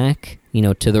goes back,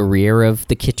 to the rear of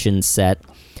the kitchen set,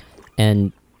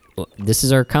 and this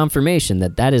is our confirmation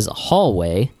that is a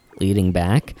hallway leading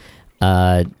back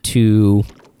to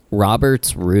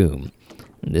Robert's room.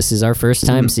 This is our first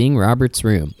time seeing Robert's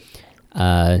room.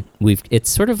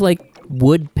 It's sort of like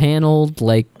wood paneled,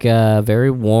 very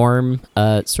warm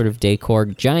sort of decor.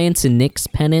 Giants and Knicks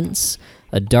pennants,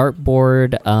 a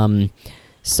dartboard,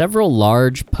 several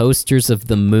large posters of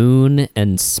the moon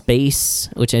and space,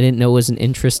 which I didn't know was an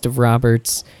interest of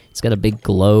Robert's. He's got a big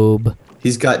globe.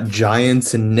 He's got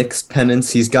Giants and Knicks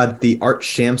pennants. He's got the Art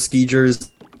Shamsky jersey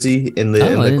in the I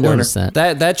didn't corner. notice that.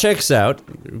 That checks out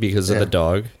because of the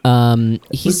dog.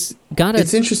 He's got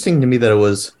It's interesting to me that it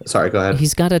was. Sorry, go ahead.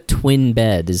 He's got a twin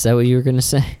bed. Is that what you were gonna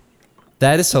say?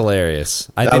 That is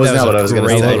hilarious. I That think was that not was what I was a gonna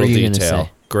great say. little What were you gonna detail.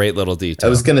 say? Great little detail. I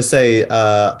was gonna say.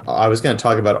 I was gonna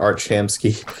talk about Art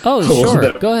Shamsky. Oh, a little sure.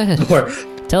 bit Go ahead. more.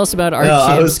 Tell us about Art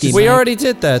I was Shamsky. just- We Mike. already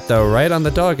did that though, right? On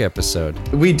the dog episode.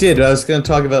 We did. I was going to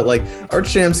talk about Art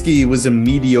Shamsky was a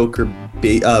mediocre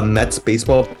Mets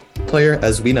baseball player,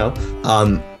 as we know.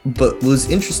 But what was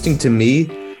interesting to me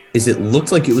is it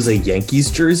looked like it was a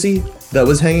Yankees jersey that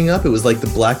was hanging up. It was like the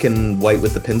black and white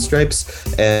with the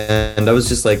pinstripes, and I was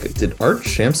just like, did Art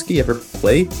Shamsky ever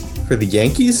play for the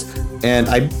Yankees? And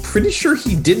I'm pretty sure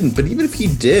he didn't. But even if he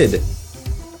did,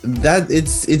 that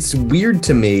it's weird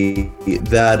to me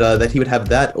that he would have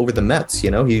that over the Mets. He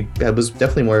was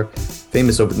definitely more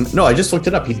famous over. No, I just looked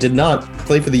it up. He did not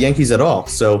play for the Yankees at all.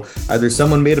 So either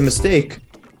someone made a mistake.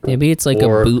 Maybe it's like a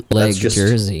or bootleg that's just-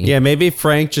 jersey. Yeah, maybe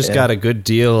Frank just got a good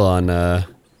deal on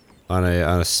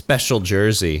a special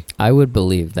jersey. I would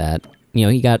believe that.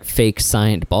 He got fake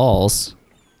signed balls.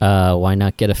 Why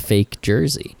not get a fake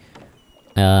jersey?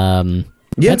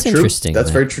 Yeah, That's true. interesting. That's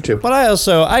man. very true too. But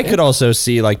I could also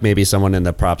see maybe someone in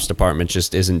the props department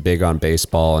just isn't big on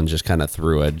baseball and just kind of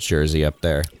threw a jersey up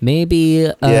there. Maybe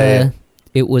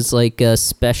it was like a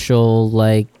special,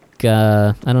 I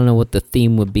don't know what the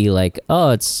theme would be like.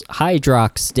 Oh, it's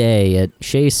Hydrox Day at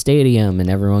Shea Stadium, and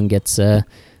everyone gets a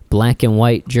black and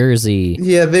white jersey.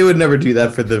 Yeah, they would never do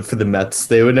that for the Mets.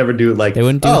 They would never do They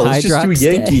wouldn't do let's just do Hydrox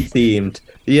Yankee Day. themed.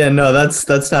 Yeah, no, that's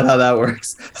not how that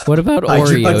works. What about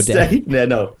Oreo Hydrox Day? Yeah,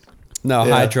 no. No,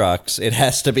 Yeah. Hydrox. It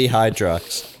has to be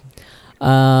Hydrox.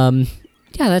 Yeah,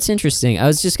 that's interesting. I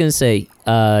was just gonna say,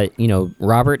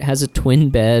 Robert has a twin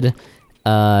bed.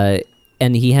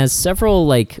 and he has several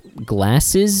like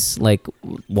glasses, like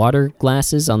water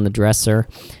glasses on the dresser,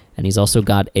 and he's also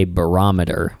got a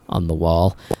barometer on the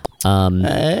wall.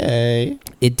 Hey.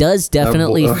 It does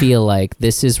definitely feel like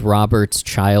this is Robert's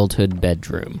childhood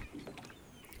bedroom,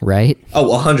 right? Oh,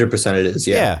 100% it is.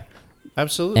 Yeah,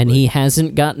 absolutely. And he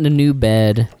hasn't gotten a new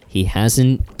bed. He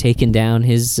hasn't taken down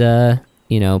his,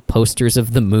 posters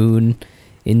of the moon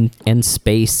and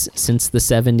space since the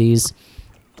 70s.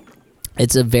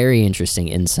 It's a very interesting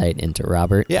insight into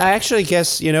Robert. Yeah, I actually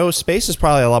guess, space is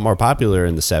probably a lot more popular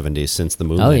in the 70s since the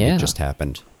moon landing just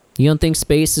happened. You don't think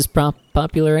space is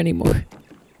popular anymore?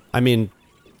 I mean,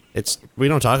 we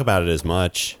don't talk about it as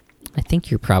much. I think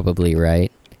you're probably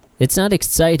right. It's not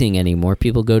exciting anymore.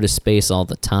 People go to space all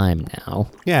the time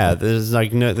now. Yeah,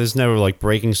 there's no like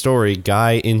breaking story,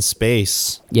 guy in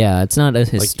space. Yeah, it's not a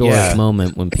historic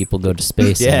moment when people go to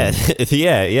space. Yeah,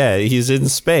 yeah, he's in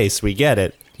space. We get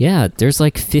it. Yeah, there's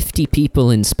like 50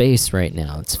 people in space right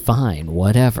now. It's fine,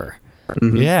 whatever.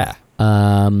 Mm-hmm. Yeah.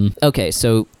 Okay,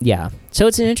 so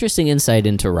it's an interesting insight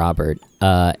into Robert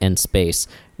and space.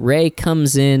 Ray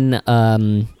comes in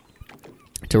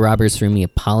to Robert's room. He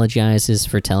apologizes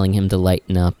for telling him to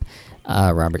lighten up.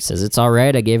 Robert says, "It's all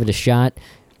right, I gave it a shot."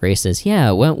 Ray says, "Yeah,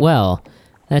 it went well.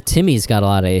 That Timmy's got a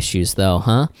lot of issues though,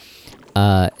 huh?"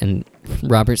 And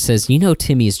Robert says,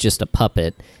 "Timmy's just a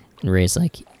puppet." And Ray's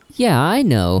like, "Yeah, I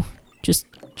know. Just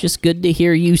good to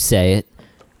hear you say it."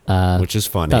 Which is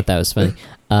funny. Thought that was funny.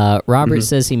 Robert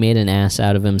says he made an ass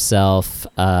out of himself.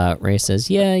 Ray says,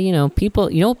 "Yeah,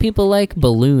 people like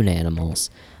balloon animals."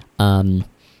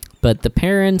 But the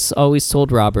parents always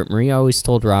told Robert, Marie always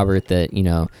told Robert that,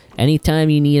 anytime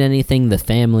you need anything, the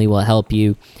family will help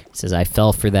you. He says, "I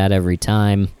fell for that every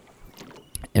time."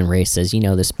 And Ray says,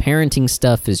 "This parenting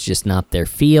stuff is just not their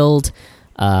field."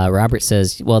 Robert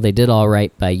says, "Well, they did all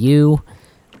right by you."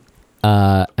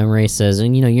 And Ray says,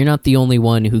 "And you're not the only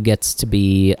one who gets to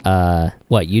be,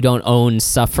 you don't own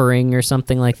suffering or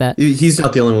something like that?" He's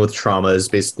not the only one with trauma is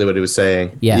basically what he was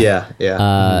saying. Yeah.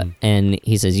 And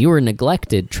he says, "You were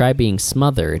neglected, try being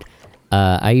smothered."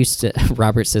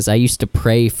 Robert says, "I used to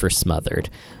pray for smothered."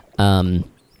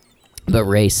 But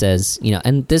Ray says,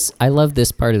 and I love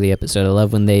this part of the episode. I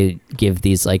love when they give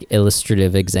these like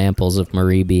illustrative examples of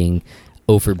Marie being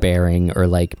overbearing, or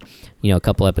like, a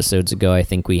couple episodes ago, I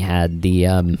think we had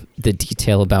the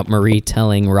detail about Marie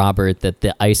telling Robert that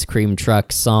the ice cream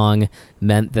truck song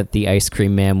meant that the ice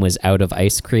cream man was out of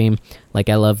ice cream. Like,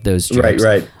 I love those jokes.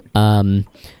 Right.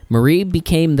 Marie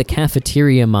became the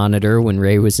cafeteria monitor when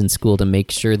Ray was in school to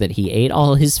make sure that he ate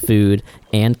all his food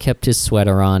and kept his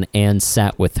sweater on and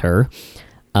sat with her.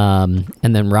 And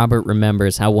then Robert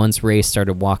remembers how once Ray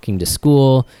started walking to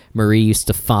school, Marie used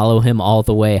to follow him all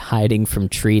the way, hiding from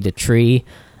tree to tree.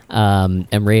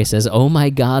 And Ray says, "Oh my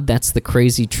God, that's the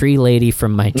crazy tree lady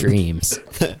from my dreams."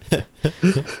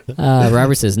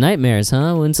 Robert says, "Nightmares,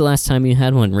 huh? When's the last time you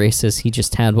had one?" Ray says he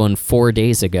just had one 4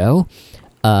 days ago.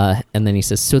 And then he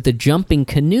says, "So the jumping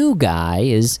canoe guy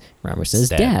is," Robert says,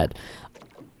 "Dad."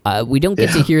 We don't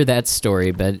get to hear that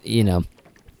story, but,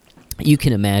 you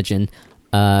can imagine.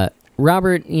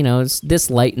 Robert, this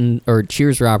lightened or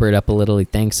cheers Robert up a little. He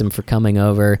thanks him for coming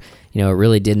over. It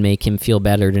really did make him feel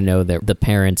better to know that the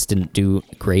parents didn't do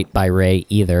great by Ray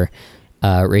either.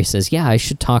 Ray says, "Yeah, I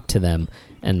should talk to them."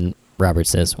 And Robert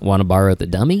says, "Want to borrow the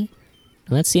dummy?"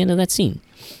 And that's the end of that scene.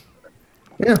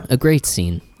 Yeah. A great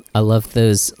scene. I love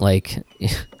those, like,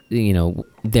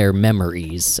 their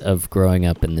memories of growing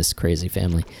up in this crazy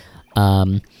family.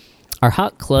 Our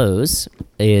hot close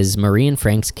is Marie and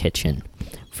Frank's kitchen.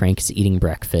 Frank's eating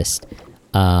breakfast.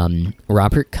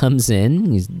 Robert comes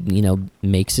in,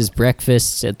 makes his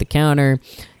breakfast at the counter,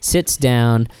 sits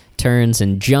down, turns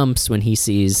and jumps when he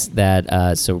sees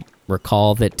that. So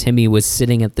recall that Timmy was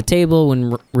sitting at the table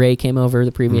when Ray came over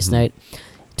the previous night.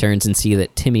 Turns and see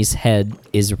that Timmy's head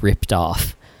is ripped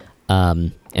off.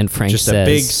 And Frank just says,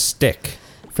 a big stick.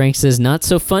 Frank says, "Not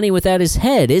so funny without his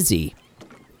head, is he?"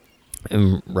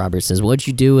 And Robert says, "What'd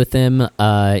you do with him?"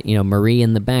 Marie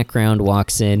in the background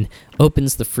walks in,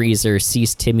 opens the freezer,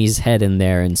 sees Timmy's head in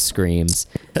there, and screams.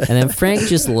 And then Frank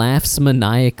just laughs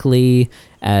maniacally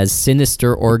as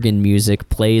sinister organ music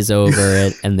plays over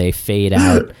it, and they fade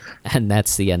out. And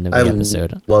that's the end of the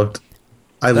episode.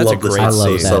 I love this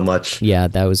episode so much. Yeah,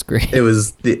 that was great. It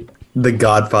was the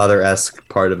Godfather-esque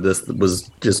part of this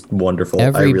was just wonderful. I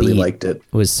really liked it.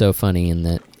 Was so funny in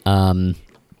that.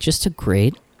 Just a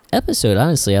great episode,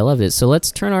 honestly. I loved it. So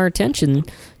let's turn our attention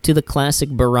to the classic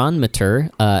barometer.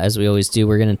 As we always do,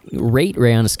 we're going to rate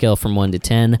Ray on a scale from 1 to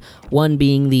 10. 1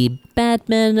 being the bad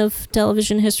men of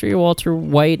television history, Walter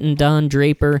White and Don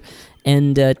Draper,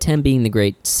 And 10 being the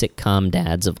great sitcom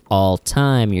dads of all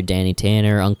time. Your Danny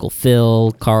Tanner, Uncle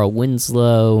Phil, Carl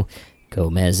Winslow,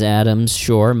 Gomez Adams,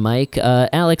 sure. Mike,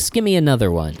 Alex, give me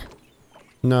another one.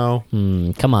 No.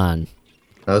 Come on.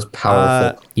 That was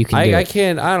powerful. You can do I it.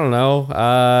 can't. I don't know.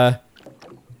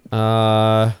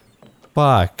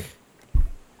 Fuck.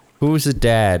 Who's a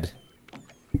dad?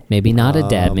 Maybe not a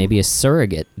dad, maybe a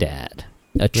surrogate dad.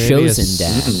 A chosen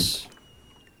dad.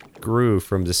 Gru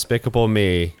from Despicable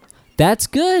Me. That's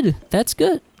good. That's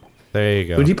good. There you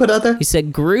go. Who'd you put out there? He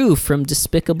said Gru from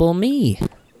Despicable Me. He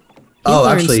Oh,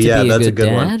 learns actually, to yeah, be that's a good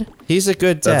dad. one. He's a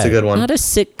good dad. That's a good one. Not a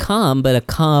sitcom, but a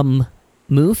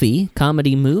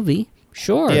comedy movie.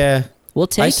 Sure. Yeah. We'll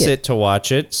take I it. sit to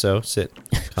watch it, so sit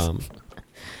calm.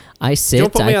 I sit.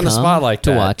 Don't put me I on the come spot like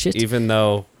to that. watch it. Even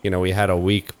though, we had a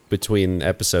week between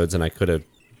episodes and I could have,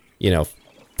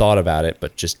 thought about it,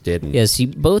 but just didn't. Yes,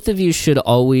 both of you should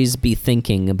always be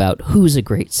thinking about who's a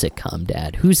great sitcom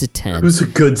dad, who's a 10. Who's a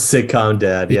good sitcom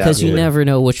dad? Because yeah. you never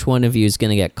know which one of you is going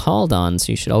to get called on,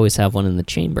 so you should always have one in the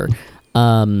chamber.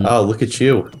 Oh, look at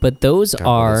you. But those God,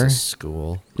 what are is a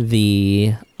school.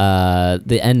 the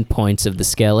end points of the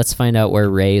scale. Let's find out where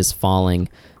Ray is falling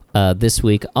this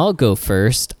week. I'll go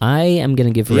first. I am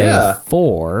going to give Ray a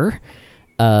 4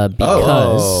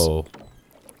 because Oh.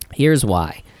 here's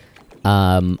why.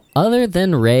 Other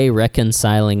than Ray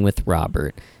reconciling with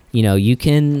Robert, you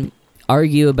can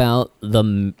argue about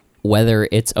whether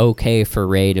it's okay for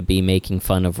Ray to be making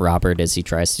fun of Robert as he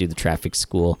tries to do the traffic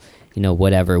school.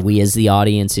 Whatever. We as the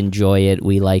audience enjoy it.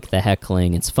 We like the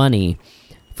heckling. It's funny.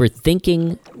 For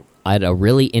thinking at a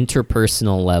really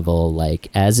interpersonal level,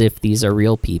 like as if these are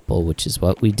real people, which is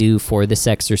what we do for this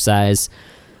exercise,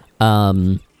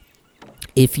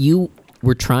 if you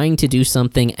were trying to do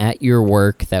something at your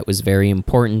work that was very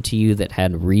important to you, that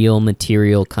had real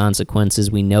material consequences,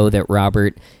 we know that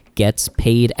Robert gets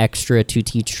paid extra to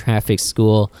teach traffic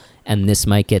school, and this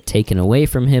might get taken away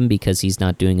from him because he's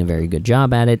not doing a very good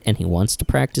job at it, and he wants to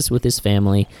practice with his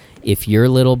family. If your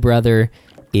little brother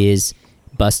is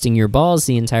busting your balls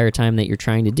the entire time that you're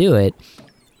trying to do it,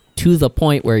 to the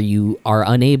point where you are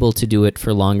unable to do it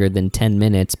for longer than 10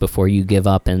 minutes before you give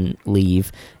up and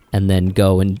leave, and then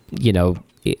go and,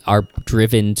 are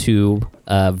driven to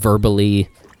verbally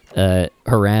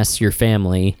harass your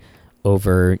family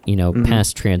over,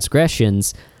 past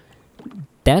transgressions,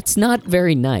 that's not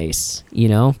very nice,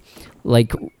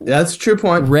 Like, That's a true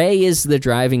point. Ray is the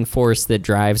driving force that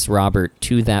drives Robert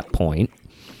to that point.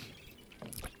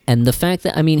 And the fact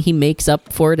that, he makes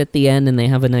up for it at the end and they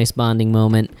have a nice bonding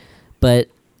moment, but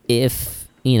if,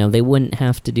 they wouldn't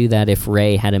have to do that if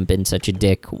Ray hadn't been such a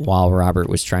dick while Robert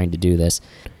was trying to do this.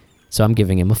 So I'm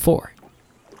giving him a 4.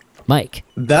 Mike.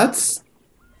 That's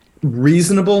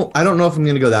reasonable. I don't know if I'm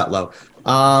going to go that low.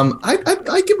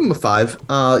 I give him a 5.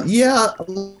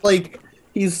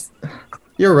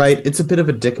 You're right. It's a bit of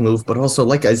a dick move, but also,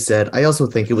 like I said, I also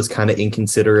think it was kind of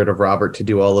inconsiderate of Robert to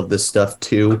do all of this stuff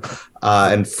too,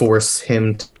 and force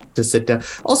him to sit down.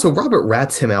 Also, Robert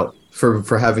rats him out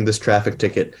for having this traffic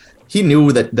ticket. He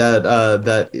knew that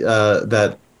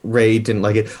Ray didn't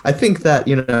like it. I think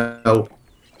that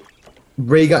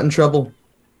Ray got in trouble.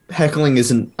 Heckling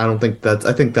isn't. I think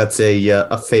that's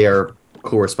a fair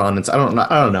correspondence. I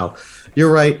don't know.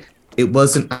 You're right. It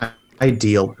wasn't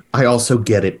ideal. I also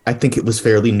get it. I think it was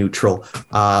fairly neutral.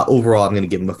 Overall, I'm going to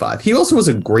give him a 5. He also was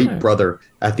a great brother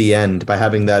at the end by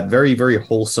having that very, very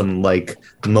wholesome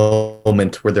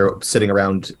moment where they're sitting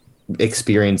around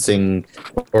experiencing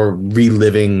or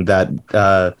reliving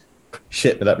that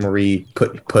shit that Marie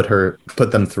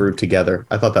put them through together.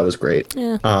 I thought that was great.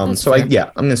 Yeah, I'm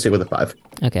going to stick with a 5.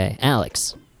 Okay,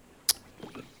 Alex.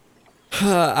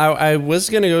 I was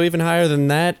going to go even higher than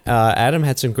that. Adam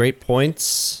had some great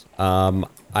points.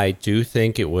 I do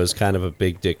think it was kind of a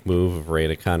big dick move of Ray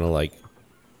to kind of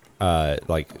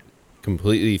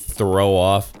completely throw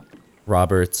off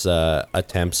Robert's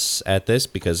attempts at this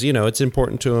because, it's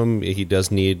important to him. He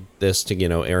does need this to,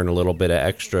 earn a little bit of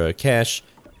extra cash.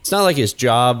 It's not like his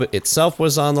job itself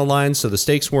was on the line, so the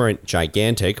stakes weren't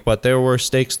gigantic, but there were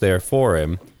stakes there for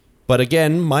him. But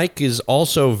again, Mike is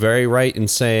also very right in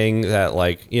saying that,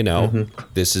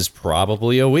 this is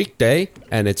probably a weekday,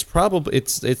 and it's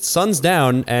sun's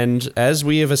down, and as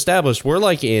we have established,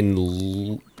 we're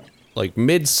in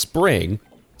mid-spring,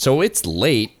 so it's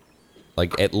late,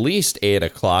 at least 8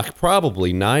 o'clock,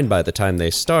 probably 9 by the time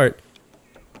they start.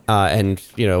 And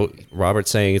Robert's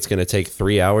saying it's going to take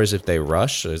 3 hours if they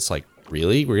rush. It's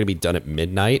really? We're going to be done at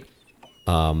midnight?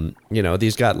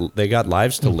 They got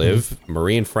lives to live.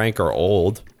 Marie and Frank are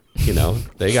old.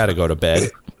 They got to go to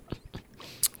bed.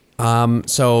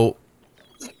 So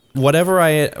what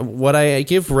I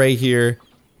give Ray here,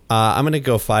 I'm gonna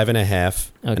go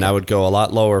 5.5, and I would go a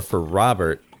lot lower for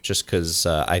Robert, just because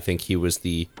I think he was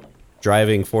the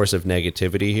driving force of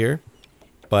negativity here.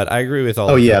 But I agree with all.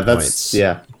 Points.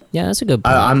 Yeah, that's a good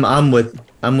point.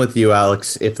 I'm with you,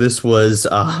 Alex. If this was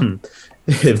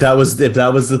if that was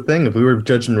the thing, if we were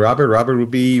judging Robert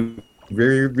would be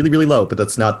really low. But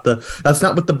that's not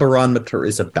what the barometer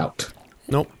is about.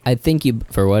 Nope. I think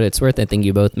for what it's worth, I think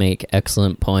you both make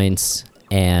excellent points,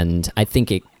 and I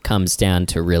think it comes down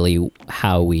to really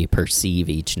how we perceive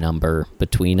each number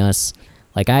between us.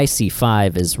 Like, I see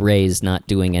 5 as Ray's not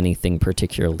doing anything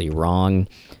particularly wrong,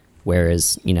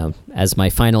 whereas, as my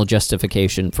final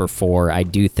justification for 4, I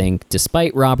do think,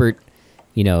 despite Robert,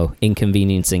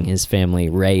 inconveniencing his family,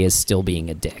 Ray is still being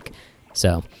a dick.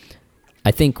 So,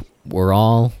 I think we're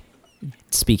all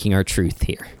speaking our truth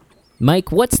here.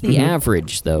 Mike, what's the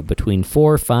average, though, between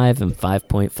 4, 5, and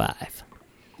 5.5?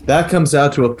 That comes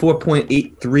out to a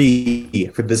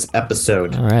 4.83 for this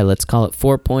episode. All right, let's call it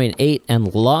 4.8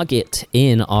 and log it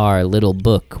in our little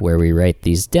book where we write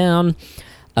these down.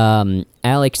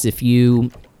 Alex,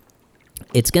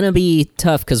 it's going to be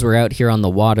tough because we're out here on the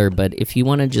water, but if you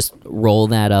want to just roll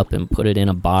that up and put it in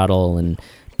a bottle and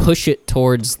push it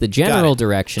towards the general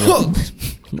direction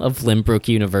of Limbrook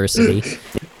University.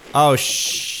 Oh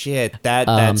shit!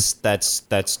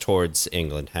 That's towards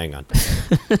England. Hang on.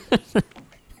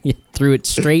 You threw it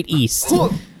straight east.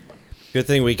 Good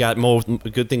thing we got more.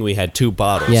 Good thing we had 2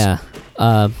 bottles. Yeah.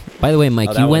 By the way,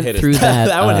 Mike, you went through that.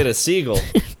 That one hit a seagull.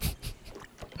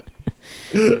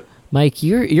 Mike,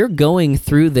 you're going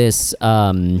through this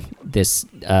Kevin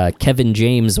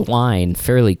James wine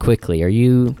fairly quickly.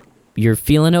 You're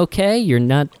feeling okay? You're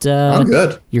not. I'm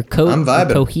good. I'm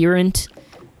vibing. Coherent.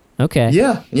 Okay.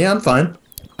 Yeah, I'm fine.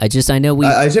 I know we.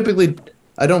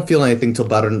 I don't feel anything till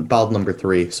bottle number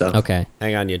 3. So okay.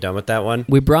 Hang on, you done with that one?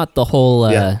 We brought the whole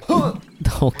the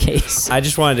whole case. I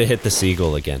just wanted to hit the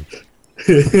seagull again.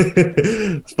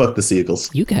 Fuck the seagulls.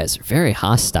 You guys are very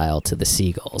hostile to the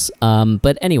seagulls.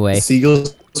 But anyway,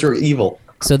 seagulls are evil.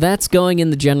 So that's going in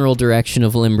the general direction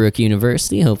of Limbrook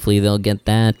University. Hopefully they'll get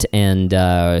that and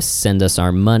send us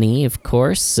our money, of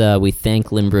course. We thank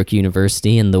Limbrook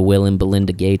University and the Will and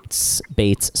Belinda Bates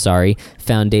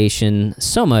Foundation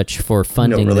so much for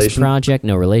funding this project.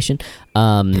 No relation.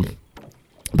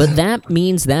 But that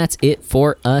means that's it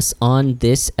for us on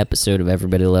this episode of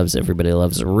Everybody Loves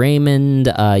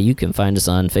Raymond. You can find us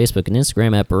on Facebook and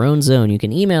Instagram at Barone Zone. You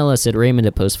can email us at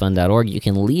raymond@postfund.org. You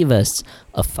can leave us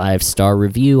a 5-star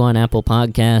review on Apple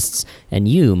Podcasts, and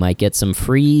you might get some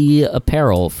free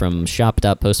apparel from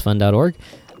shop.postfund.org.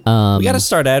 We got to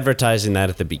start advertising that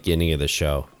at the beginning of the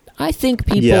show. I think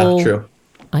people... Yeah, true.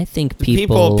 I think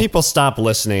people stop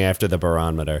listening after the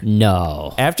barometer.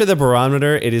 No. After the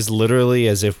barometer, it is literally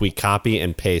as if we copy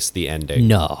and paste the ending.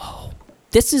 No.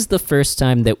 This is the first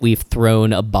time that we've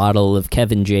thrown a bottle of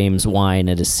Kevin James wine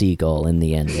at a seagull in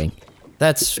the ending.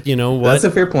 That's, you know what? That's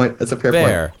a fair point.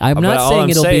 Point. I'm not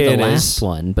saying it'll be the last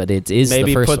one, but it is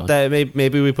the first one.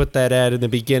 Maybe we put that ad in the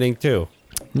beginning, too.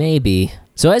 Maybe.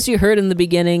 So as you heard in the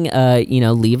beginning,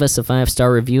 leave us a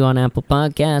 5-star review on Apple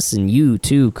Podcasts, and you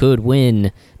too could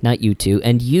win,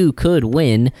 and you could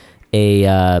win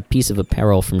a piece of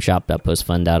apparel from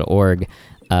shop.postfund.org.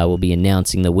 We'll be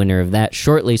announcing the winner of that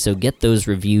shortly, so get those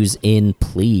reviews in,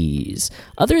 please.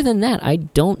 Other than that, I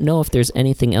don't know if there's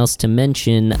anything else to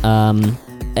mention.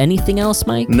 Anything else,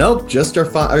 Mike? Nope, just our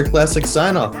classic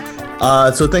sign-off.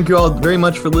 So thank you all very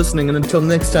much for listening, and until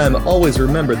next time, always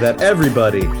remember that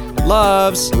everybody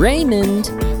loves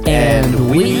Raymond, and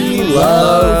we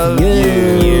love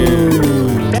you.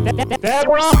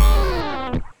 Deborah!